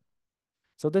that.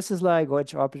 So this is like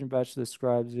which option batch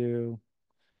describes you.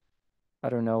 I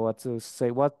don't know what to say.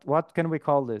 What can we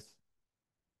call this?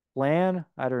 Plan?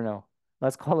 I don't know.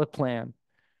 Let's call it plan.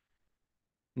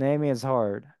 Naming is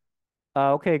hard.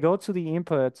 Okay, go to the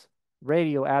input,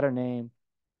 radio, add a name.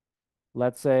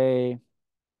 Let's say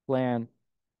plan.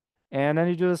 And then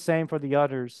you do the same for the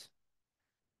others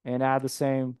and add the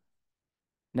same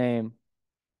name,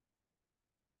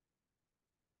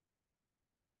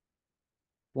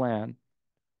 plan.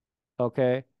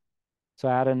 Okay. So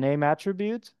add a name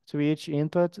attribute to each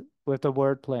input with the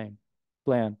word plan.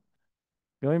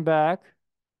 Going back,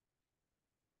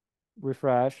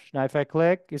 refresh. Now if I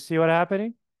click, you see what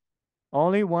happening?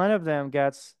 Only one of them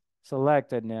gets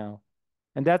selected now.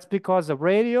 And that's because the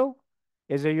radio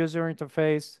is a user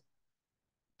interface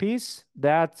piece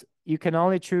that you can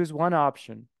only choose one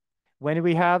option. When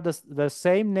we have the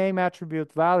same name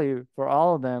attribute value for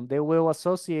all of them, they will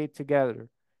associate together.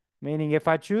 Meaning if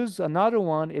I choose another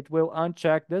one, it will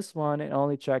uncheck this one and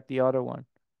only check the other one.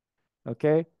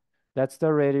 Okay? That's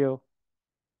the radio.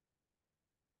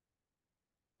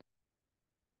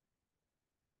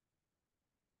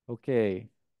 Okay.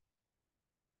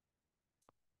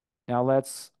 Now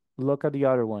let's look at the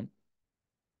other one.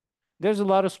 There's a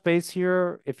lot of space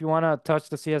here. If you want to touch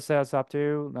the CSS up to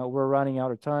you, now we're running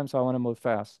out of time, so I want to move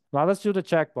fast. Now let's do the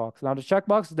checkbox. Now the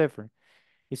checkbox is different.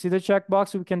 You see the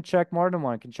checkbox? We can check more than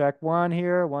one. We can check one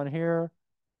here, one here.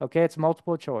 Okay, it's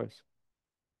multiple choice.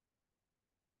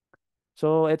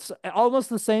 So it's almost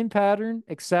the same pattern,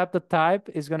 except the type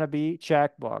is going to be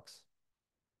checkbox.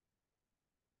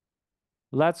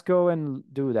 Let's go and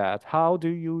do that. How do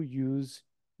you use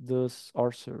this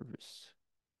our service?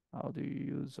 How do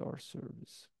you use our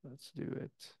service? Let's do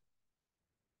it.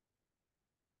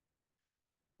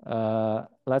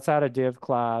 Let's add a div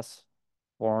class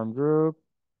form group.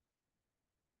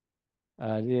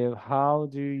 Div, how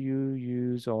do you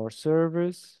use our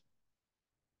service?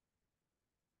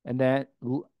 And then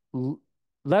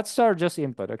let's start just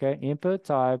input, okay? Input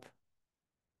type,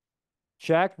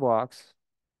 checkbox,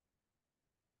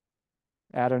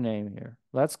 add a name here.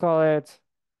 Let's call it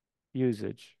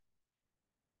usage.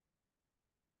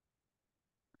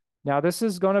 Now this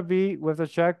is going to be with a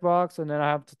checkbox, and then I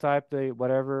have to type the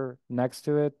whatever next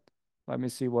to it. Let me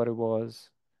see what it was.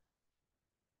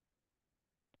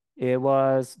 It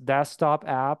was desktop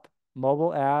app,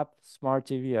 mobile app, smart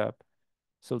TV app.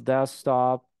 So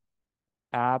desktop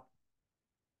app,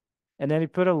 and then you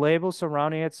put a label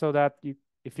surrounding it so that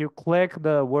if you click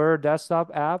the word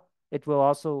desktop app, it will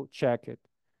also check it.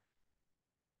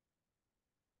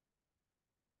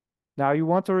 Now you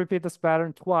want to repeat this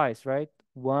pattern twice, right?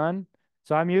 One.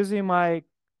 So I'm using my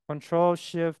Control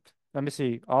Shift, let me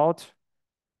see, Alt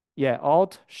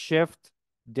Shift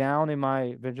down in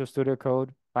my Visual Studio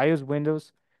Code. I use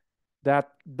Windows.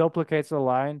 That duplicates the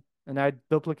line, and I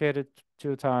duplicate it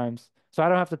 2 times. So I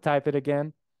don't have to type it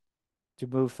again to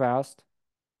move fast.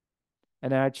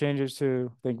 And then I change it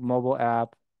to, I think, mobile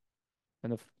app.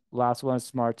 And the last one is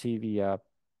smart TV app.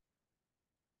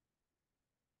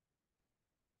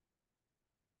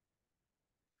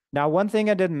 Now, one thing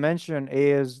I didn't mention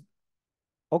is,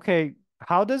 okay,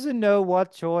 how does it know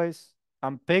what choice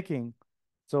I'm picking?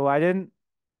 So I didn't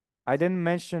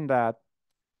mention that.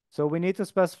 So we need to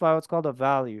specify what's called a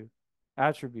value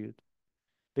attribute.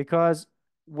 because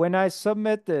when I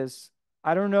submit this,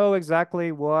 I don't know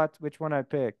exactly which one I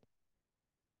picked.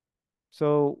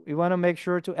 So you want to make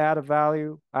sure to add a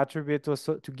value attribute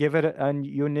to give it a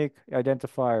unique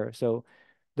identifier. So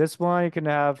this one you can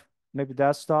have maybe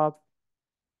desktop,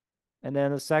 and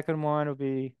then the second one will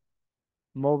be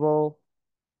mobile,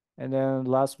 and then the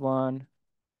last one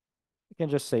you can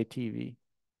just say TV.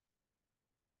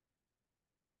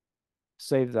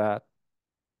 Save that.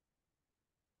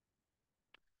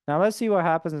 Now let's see what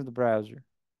happens in the browser.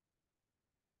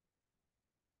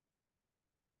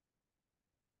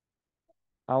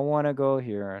 I want to go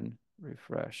here and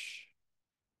refresh.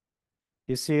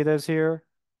 You see this here?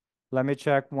 Let me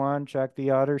check one, check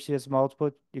the other, see it's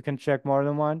multiple. You can check more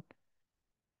than one.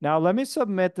 Now let me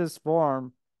submit this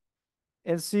form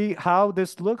and see how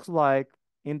this looks like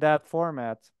in that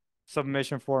format,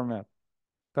 submission format.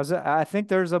 Because I think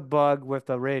there's a bug with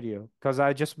the radio, because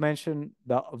I just mentioned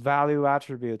the value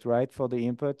attribute, right, for the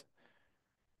input.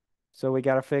 So we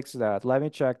got to fix that. Let me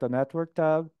check the network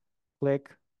tab,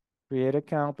 click create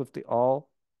account with the all,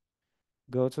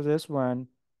 go to this one.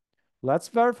 Let's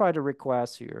verify the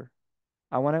request here.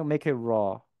 I want to make it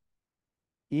raw.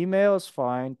 Email is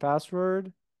fine,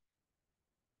 password,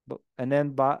 and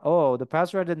then oh, the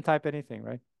password didn't type anything,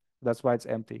 right? That's why it's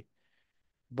empty.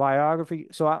 Biography.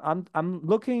 So I'm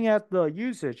looking at the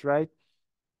usage, right?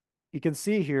 You can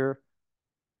see here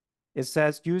it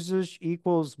says usage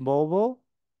equals mobile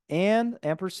and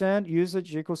ampersand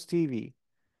usage equals TV.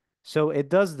 So it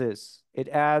does this. It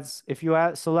adds, if you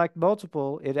select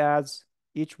multiple, it adds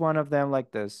each one of them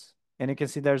like this. And you can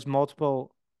see there's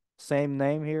multiple same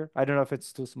name here. I don't know if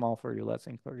it's too small for you. Let's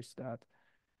increase that.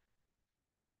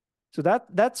 So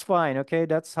that's fine, okay?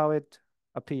 That's how it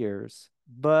appears.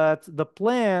 But the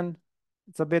plan,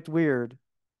 it's a bit weird.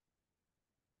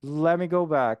 Let me go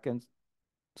back and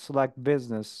select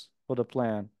business for the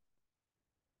plan.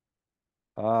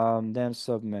 Then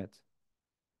submit.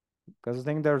 Because I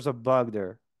think there's a bug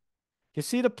there. You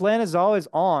see, the plan is always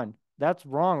on. That's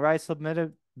wrong, right?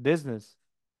 Submitted business.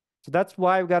 So that's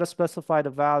why we got to specify the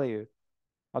value.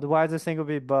 Otherwise, this thing will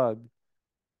be bugged.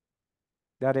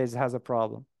 That is, has a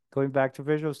problem. Going back to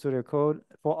Visual Studio Code,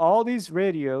 for all these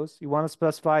radios, you want to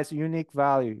specify a unique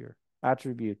value here,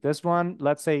 attribute. This one,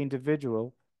 let's say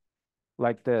individual,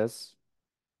 like this.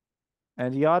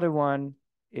 And the other one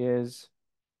is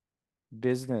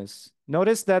business.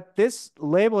 Notice that this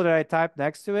label that I typed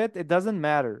next to it, it doesn't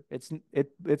matter.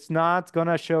 It's not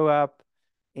gonna show up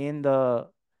in the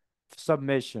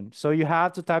submission. So you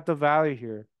have to type the value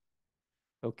here.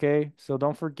 Okay? So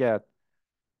don't forget.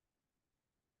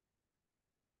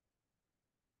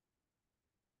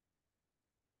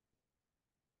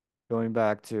 Going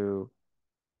back to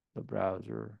the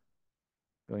browser.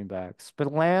 Going back.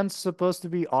 Plan's supposed to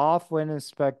be off when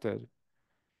inspected.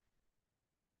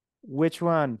 Which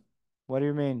one? What do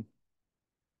you mean?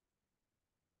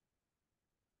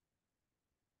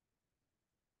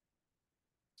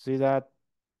 See that?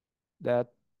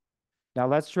 That. Now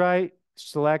let's try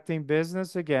selecting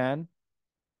business again.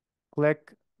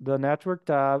 Click the network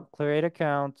tab, create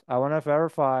account. I want to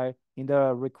verify in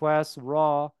the request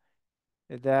raw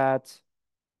that,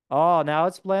 oh, now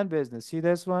it's plan business. See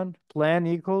this one? Plan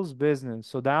equals business.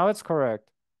 So now it's correct.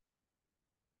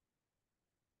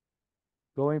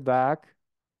 Going back,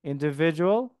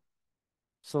 individual,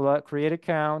 select create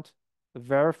account,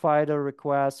 verify the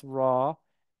request raw.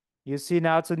 You see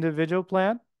now it's individual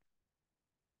plan.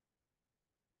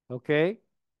 Okay.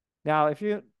 Now, if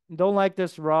you don't like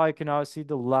this raw, you can always see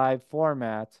the live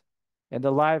format. And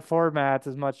the live format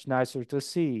is much nicer to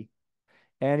see.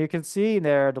 And you can see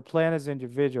there the plan is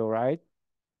individual, right?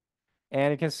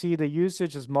 And you can see the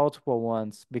usage is multiple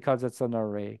ones because it's an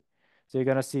array. So you're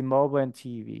going to see mobile and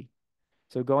TV.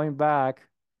 So going back,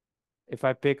 if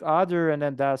I pick other and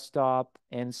then desktop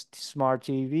and smart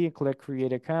TV and click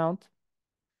create account,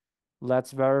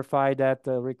 let's verify that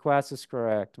the request is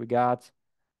correct. We got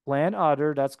plan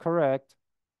other, that's correct.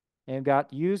 And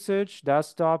got usage,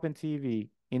 desktop, and TV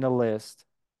in a list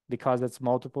because it's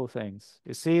multiple things.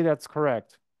 You see, that's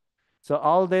correct. So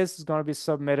all this is going to be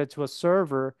submitted to a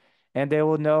server, and they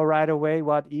will know right away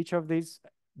what each of these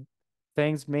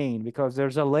things mean because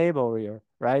there's a label here,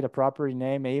 right? A property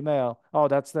name, email. Oh,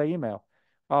 that's the email.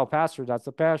 Oh, password, that's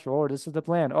the password. Oh, this is the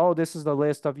plan. Oh, this is the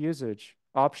list of usage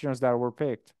options that were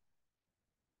picked.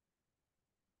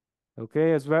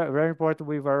 Okay, it's very, very important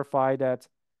we verify that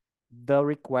the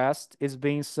request is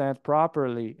being sent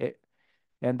properly.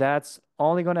 And that's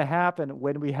only going to happen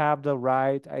when we have the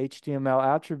right HTML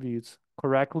attributes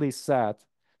correctly set.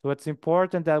 So it's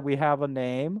important that we have a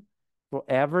name for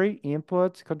every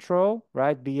input control,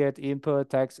 right? Be it input,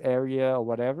 text area, or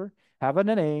whatever, have a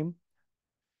name,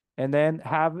 and then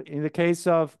have, in the case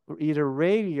of either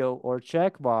radio or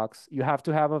checkbox, you have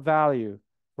to have a value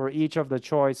for each of the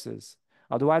choices.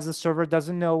 Otherwise, the server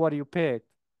doesn't know what you picked.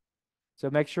 So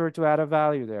make sure to add a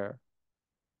value there.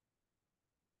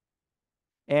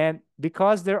 And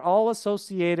because they're all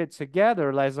associated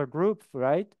together as a group,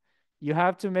 right? You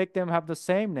have to make them have the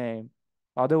same name.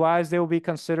 Otherwise, they will be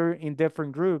considered in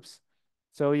different groups.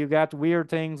 So you got weird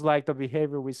things like the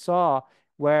behavior we saw,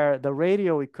 where the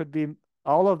radio, it could be,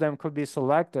 all of them could be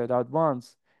selected at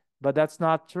once, but that's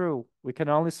not true. We can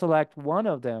only select one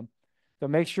of them. So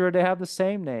make sure they have the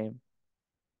same name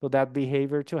for that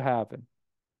behavior to happen.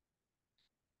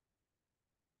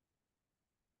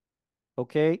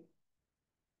 Okay?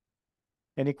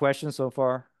 Any questions so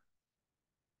far?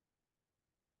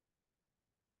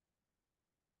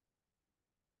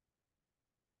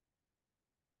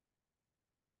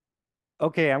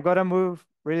 Okay, I'm gonna move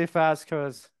really fast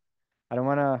because I don't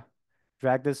want to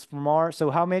drag this for more.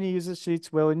 So how many user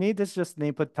seats will we need? This is just an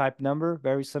input type number,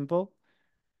 very simple.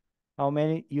 How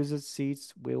many user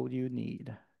seats will you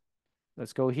need?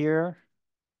 Let's go here.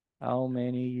 How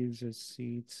many user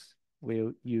seats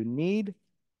will you need?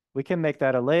 We can make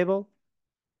that a label.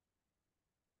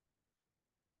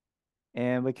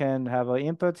 And we can have an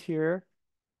input here,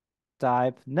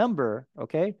 type number,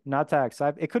 okay? Not text.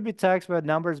 It could be text, but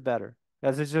number is better.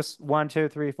 As it's just 1, 2,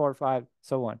 3, 4, 5,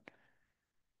 so on.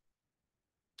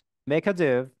 Make a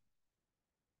div,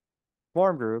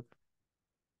 form group,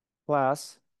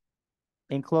 class,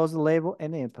 enclose the label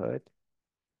and input,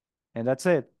 and that's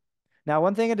it. Now,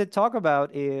 one thing I did talk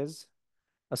about is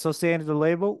associating the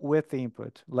label with the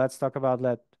input. Let's talk about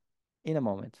that in a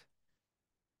moment.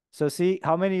 So see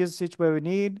how many user each way we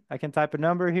need. I can type a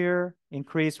number here,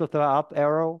 increase with the up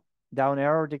arrow, down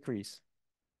arrow, decrease.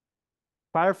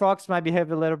 Firefox might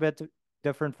behave a little bit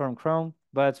different from Chrome,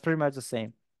 but it's pretty much the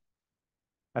same.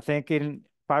 I think in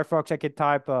Firefox, I could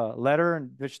type a letter,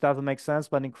 which doesn't make sense,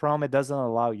 but in Chrome, it doesn't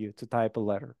allow you to type a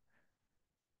letter.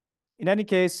 In any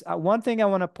case, one thing I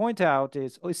want to point out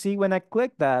is, see, when I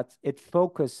click that, it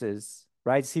focuses,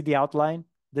 right? See the outline?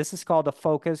 This is called a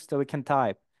focus, so we can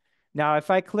type. Now, if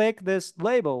I click this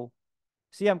label,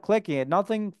 see, I'm clicking it,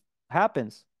 nothing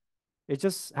happens. It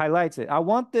just highlights it. I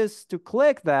want this to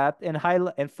click that and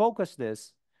highlight and focus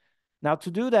this. Now,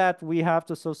 to do that, we have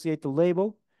to associate the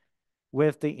label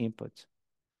with the input.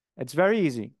 It's very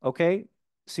easy, okay?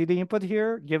 See the input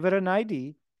here, give it an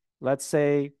ID. Let's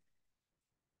say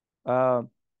uh,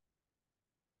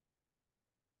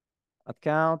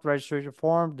 account registration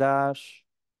form dash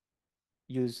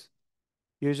use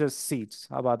user seats.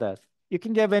 How about that? You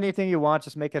can give anything you want,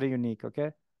 just make it a unique,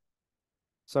 okay?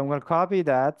 So I'm going to copy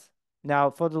that. Now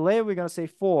for the label, we're going to say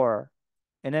 4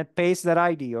 and then paste that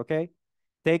ID, okay?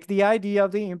 Take the ID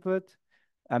of the input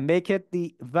and make it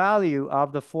the value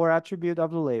of the 4 attribute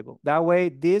of the label. That way,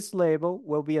 this label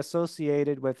will be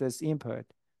associated with this input.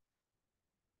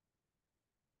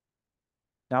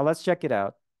 Now let's check it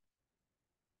out.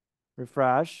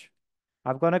 Refresh.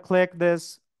 I'm going to click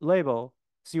this label.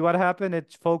 See what happened?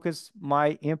 It focused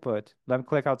my input. Let me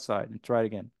click outside and try it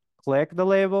again. Click the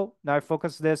label. Now I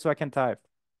focus this so I can type.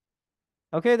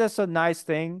 Okay, that's a nice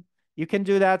thing. You can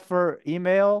do that for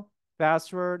email,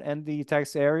 password, and the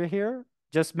text area here.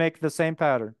 Just make the same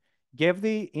pattern. Give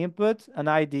the input an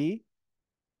ID,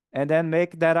 and then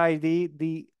make that ID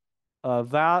the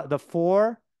value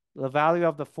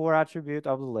of the 4 attribute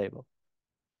of the label.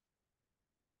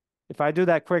 If I do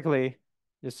that quickly,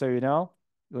 just so you know,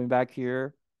 going back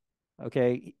here,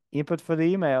 okay, input for the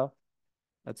email.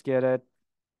 Let's get it.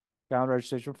 Account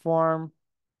registration form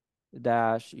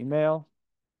dash email.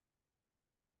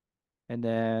 And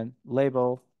then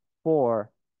label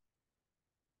for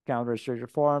account registration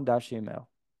form dash email,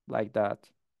 like that.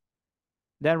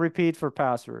 Then repeat for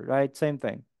password, right? Same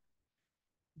thing.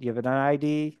 Give it an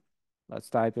ID. Let's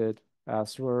type it,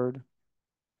 password.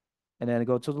 And then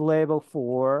go to the label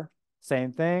for,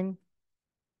 same thing.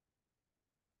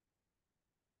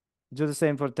 Do the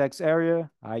same for the text area,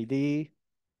 ID.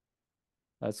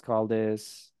 Let's call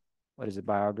this, what is it,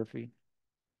 biography.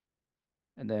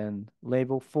 And then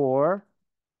label for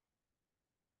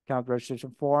account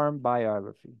registration form,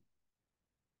 biography.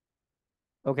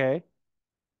 Okay.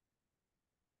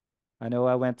 I know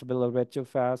I went a little bit too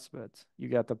fast, but you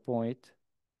got the point.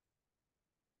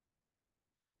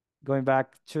 Going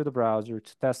back to the browser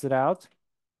to test it out.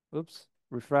 Oops.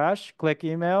 Refresh, click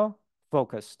email,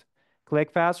 focused.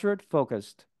 Click password,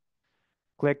 focused.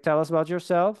 Click tell us about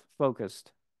yourself,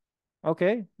 focused.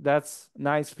 Okay, that's a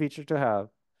nice feature to have.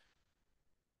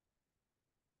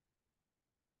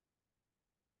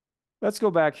 Let's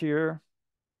go back here.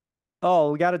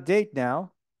 Oh, we got a date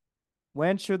now.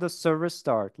 When should the service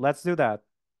start? Let's do that.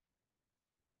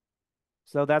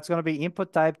 So that's going to be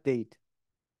input type date.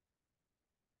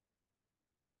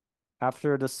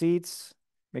 After the seats,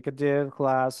 make a div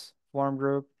class form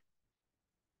group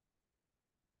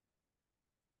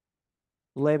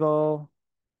label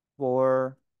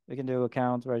for, we can do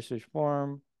account registration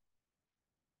form.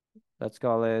 Let's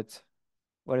call it,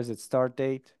 what is it? Start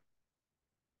date.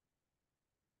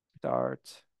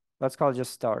 Start. Let's call it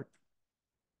just start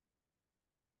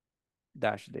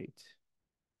dash date.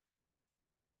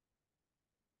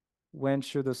 When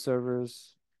should the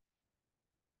servers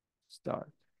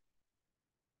start?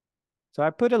 So I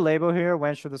put a label here.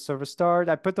 When should the server start?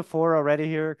 I put the for already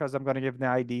here because I'm going to give the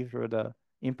ID for the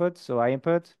input. So I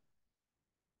input,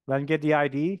 then get the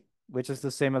ID, which is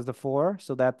the same as the for.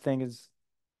 So that thing is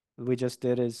we just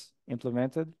did is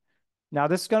implemented. Now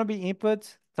this is going to be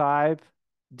input type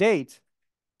date.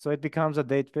 So it becomes a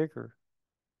date picker.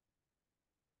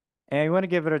 And you want to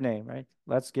give it a name, right?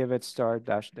 Let's give it start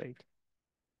dash date.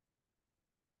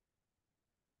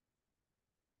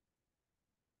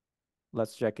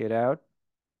 Let's check it out.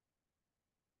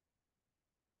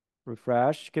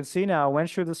 Refresh. You can see now when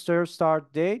should the server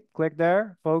start date. Click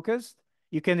there, focused.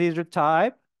 You can either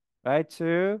type, right,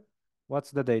 to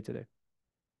what's the date today?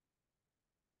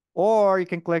 Or you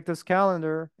can click this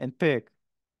calendar and pick.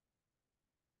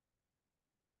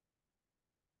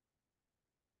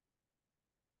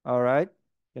 All right.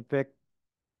 You can pick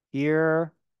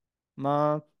year,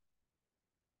 month.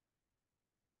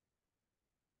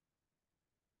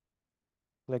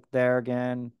 Click there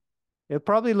again. It'll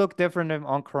probably look different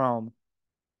on Chrome.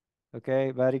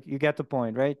 Okay, but you get the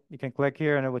point, right? You can click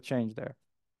here and it will change there.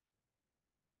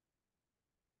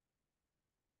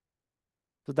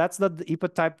 So that's the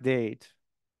input type date.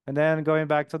 And then going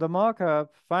back to the mockup,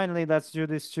 finally, let's do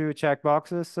these two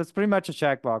checkboxes. So it's pretty much a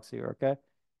checkbox here, okay?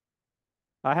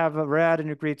 I have a read and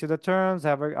agree to the terms,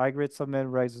 I agree to submit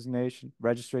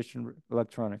registration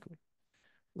electronically.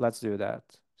 Let's do that.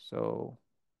 So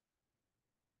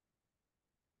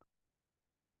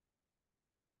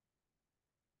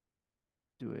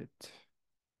do it.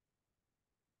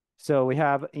 So we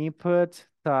have input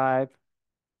type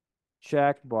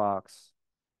checkbox.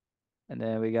 And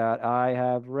then we got I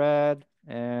have read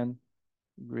and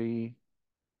agree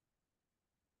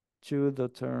to the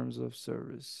terms of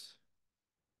service.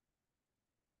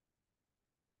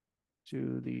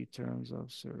 To the terms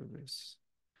of service.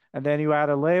 And then you add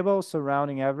a label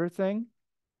surrounding everything.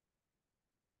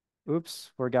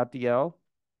 Oops, forgot the L.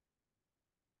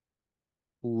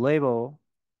 Label.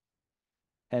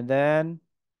 And then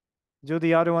do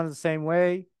the other one the same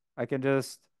way. I can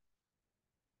just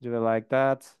do it like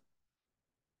that.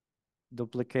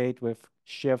 Duplicate with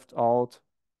Shift Alt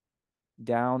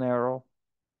down arrow.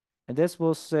 And this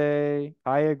will say,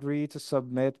 I agree to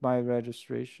submit my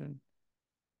registration.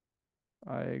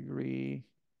 I agree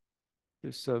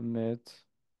to submit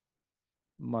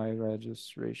my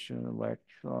registration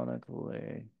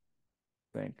electronically.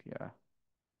 I think, yeah.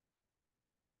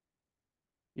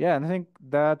 Yeah, and I think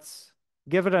that's,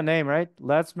 give it a name, right?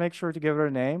 Let's make sure to give it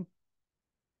a name.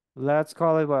 Let's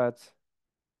call it what?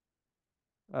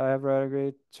 I have read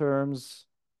agree terms.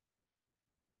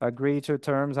 Agree to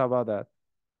terms. How about that?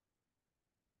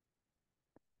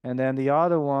 And then the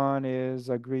other one is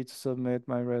agree to submit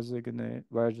my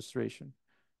registration.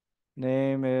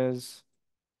 Name is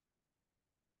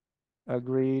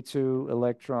agree to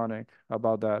electronic. How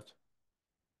about that?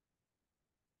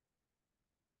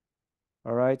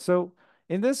 All right. So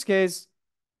in this case,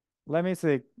 let me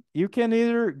think. You can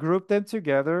either group them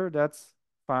together. That's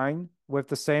fine with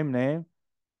the same name,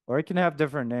 or you can have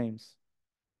different names.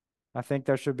 I think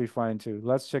that should be fine too.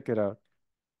 Let's check it out.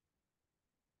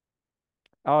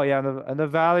 Oh yeah, and the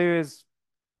value is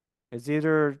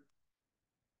either,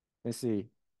 let's see,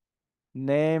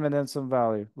 name and then some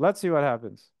value. Let's see what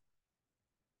happens.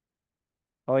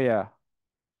 Oh yeah,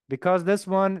 because this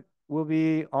one will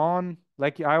be on.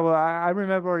 Like I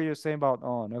remember what you were saying about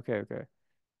on. Okay, okay.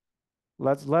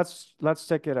 Let's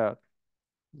check it out.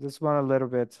 This one a little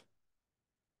bit.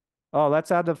 Oh,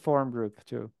 let's add the form group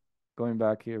too. Going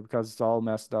back here because it's all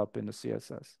messed up in the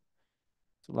CSS.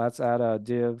 So let's add a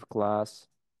div class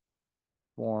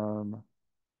form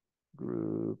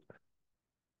group.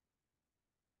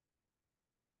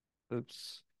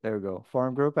 Oops, there we go.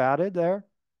 Form group added there.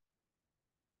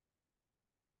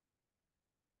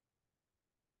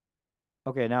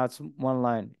 Okay, now it's one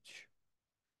line each.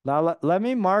 Now let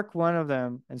me mark one of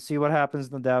them and see what happens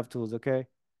in the dev tools, okay?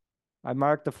 I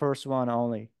marked the first one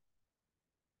only.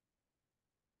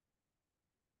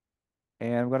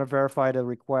 And I'm gonna verify the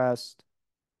request.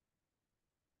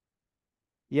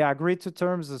 Yeah, agree to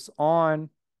terms is on,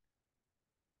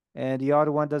 and the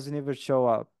other one doesn't even show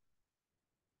up.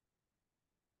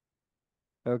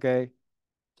 Okay.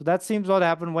 So that seems what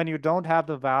happened when you don't have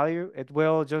the value. It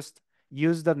will just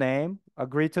use the name,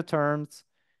 agree to terms,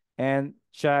 and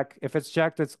check. If it's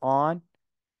checked, it's on.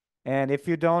 And if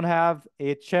you don't have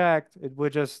it checked, it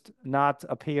would just not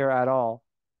appear at all.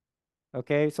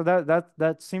 Okay, so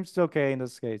that seems okay in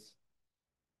this case.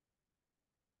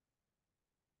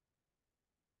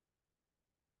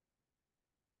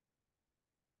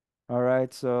 All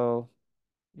right, so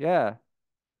yeah,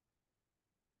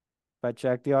 if I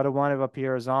check the other one, it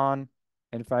appears on.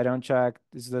 And if I don't check,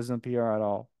 this doesn't appear at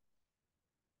all.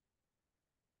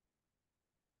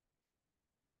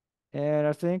 And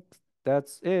I think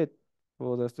that's it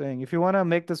for the thing. If you want to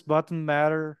make this button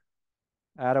matter,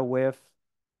 add a width,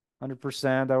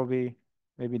 100%, that would be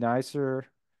maybe nicer.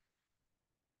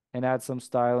 And add some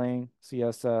styling,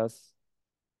 CSS.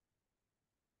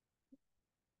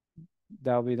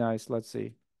 That would be nice. Let's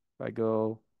see. If I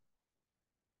go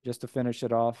just to finish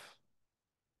it off,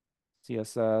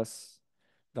 CSS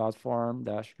dot form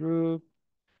dash group.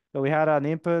 So we had an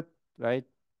input, right?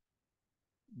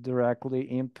 Directly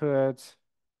input.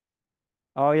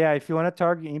 Oh yeah, if you want to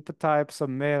target input type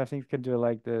submit, I think you can do it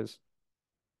like this.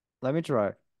 Let me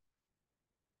try.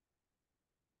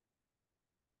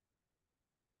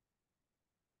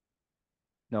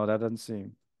 No, that doesn't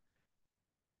seem.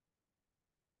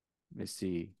 Let me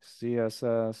see.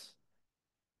 CSS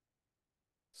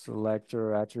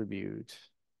selector attribute.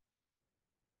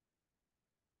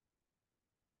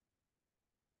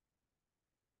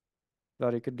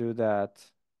 Thought you could do that.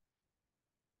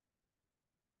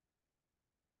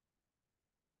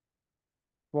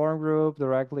 Form group,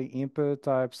 directly input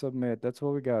type submit. That's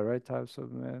what we got, right? Type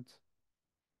submit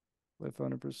with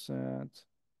 100%.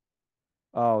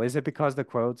 Oh, is it because the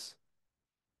quotes?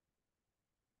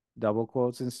 Double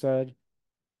quotes instead?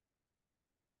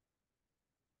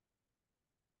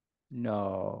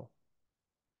 No.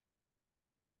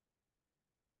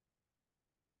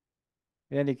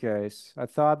 In any case, I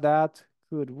thought that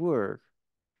could work.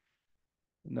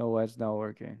 No, it's not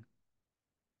working.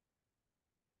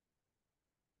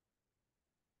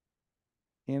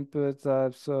 Input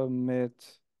type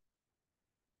submit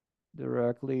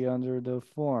directly under the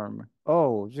form.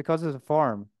 Oh, because it's a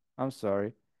form. I'm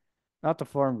sorry. Not the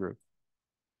form group.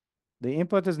 The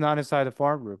input is not inside the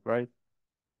form group, right?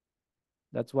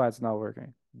 That's why it's not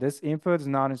working. This input is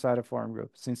not inside a form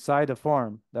group. It's inside the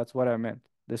form. That's what I meant.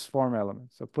 This form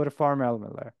element. So put a form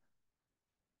element there.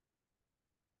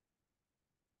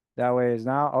 That way is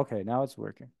now, okay, now it's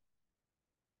working.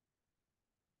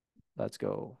 Let's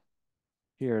go.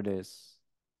 Here it is.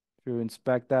 If you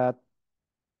inspect that,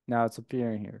 now it's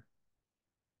appearing here.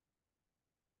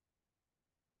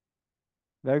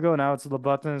 There you go. Now it's the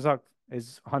button is up,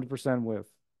 is 100% width.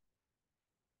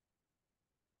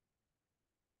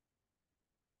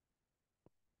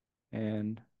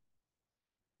 And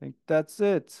I think that's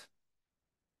it.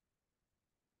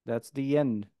 That's the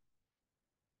end.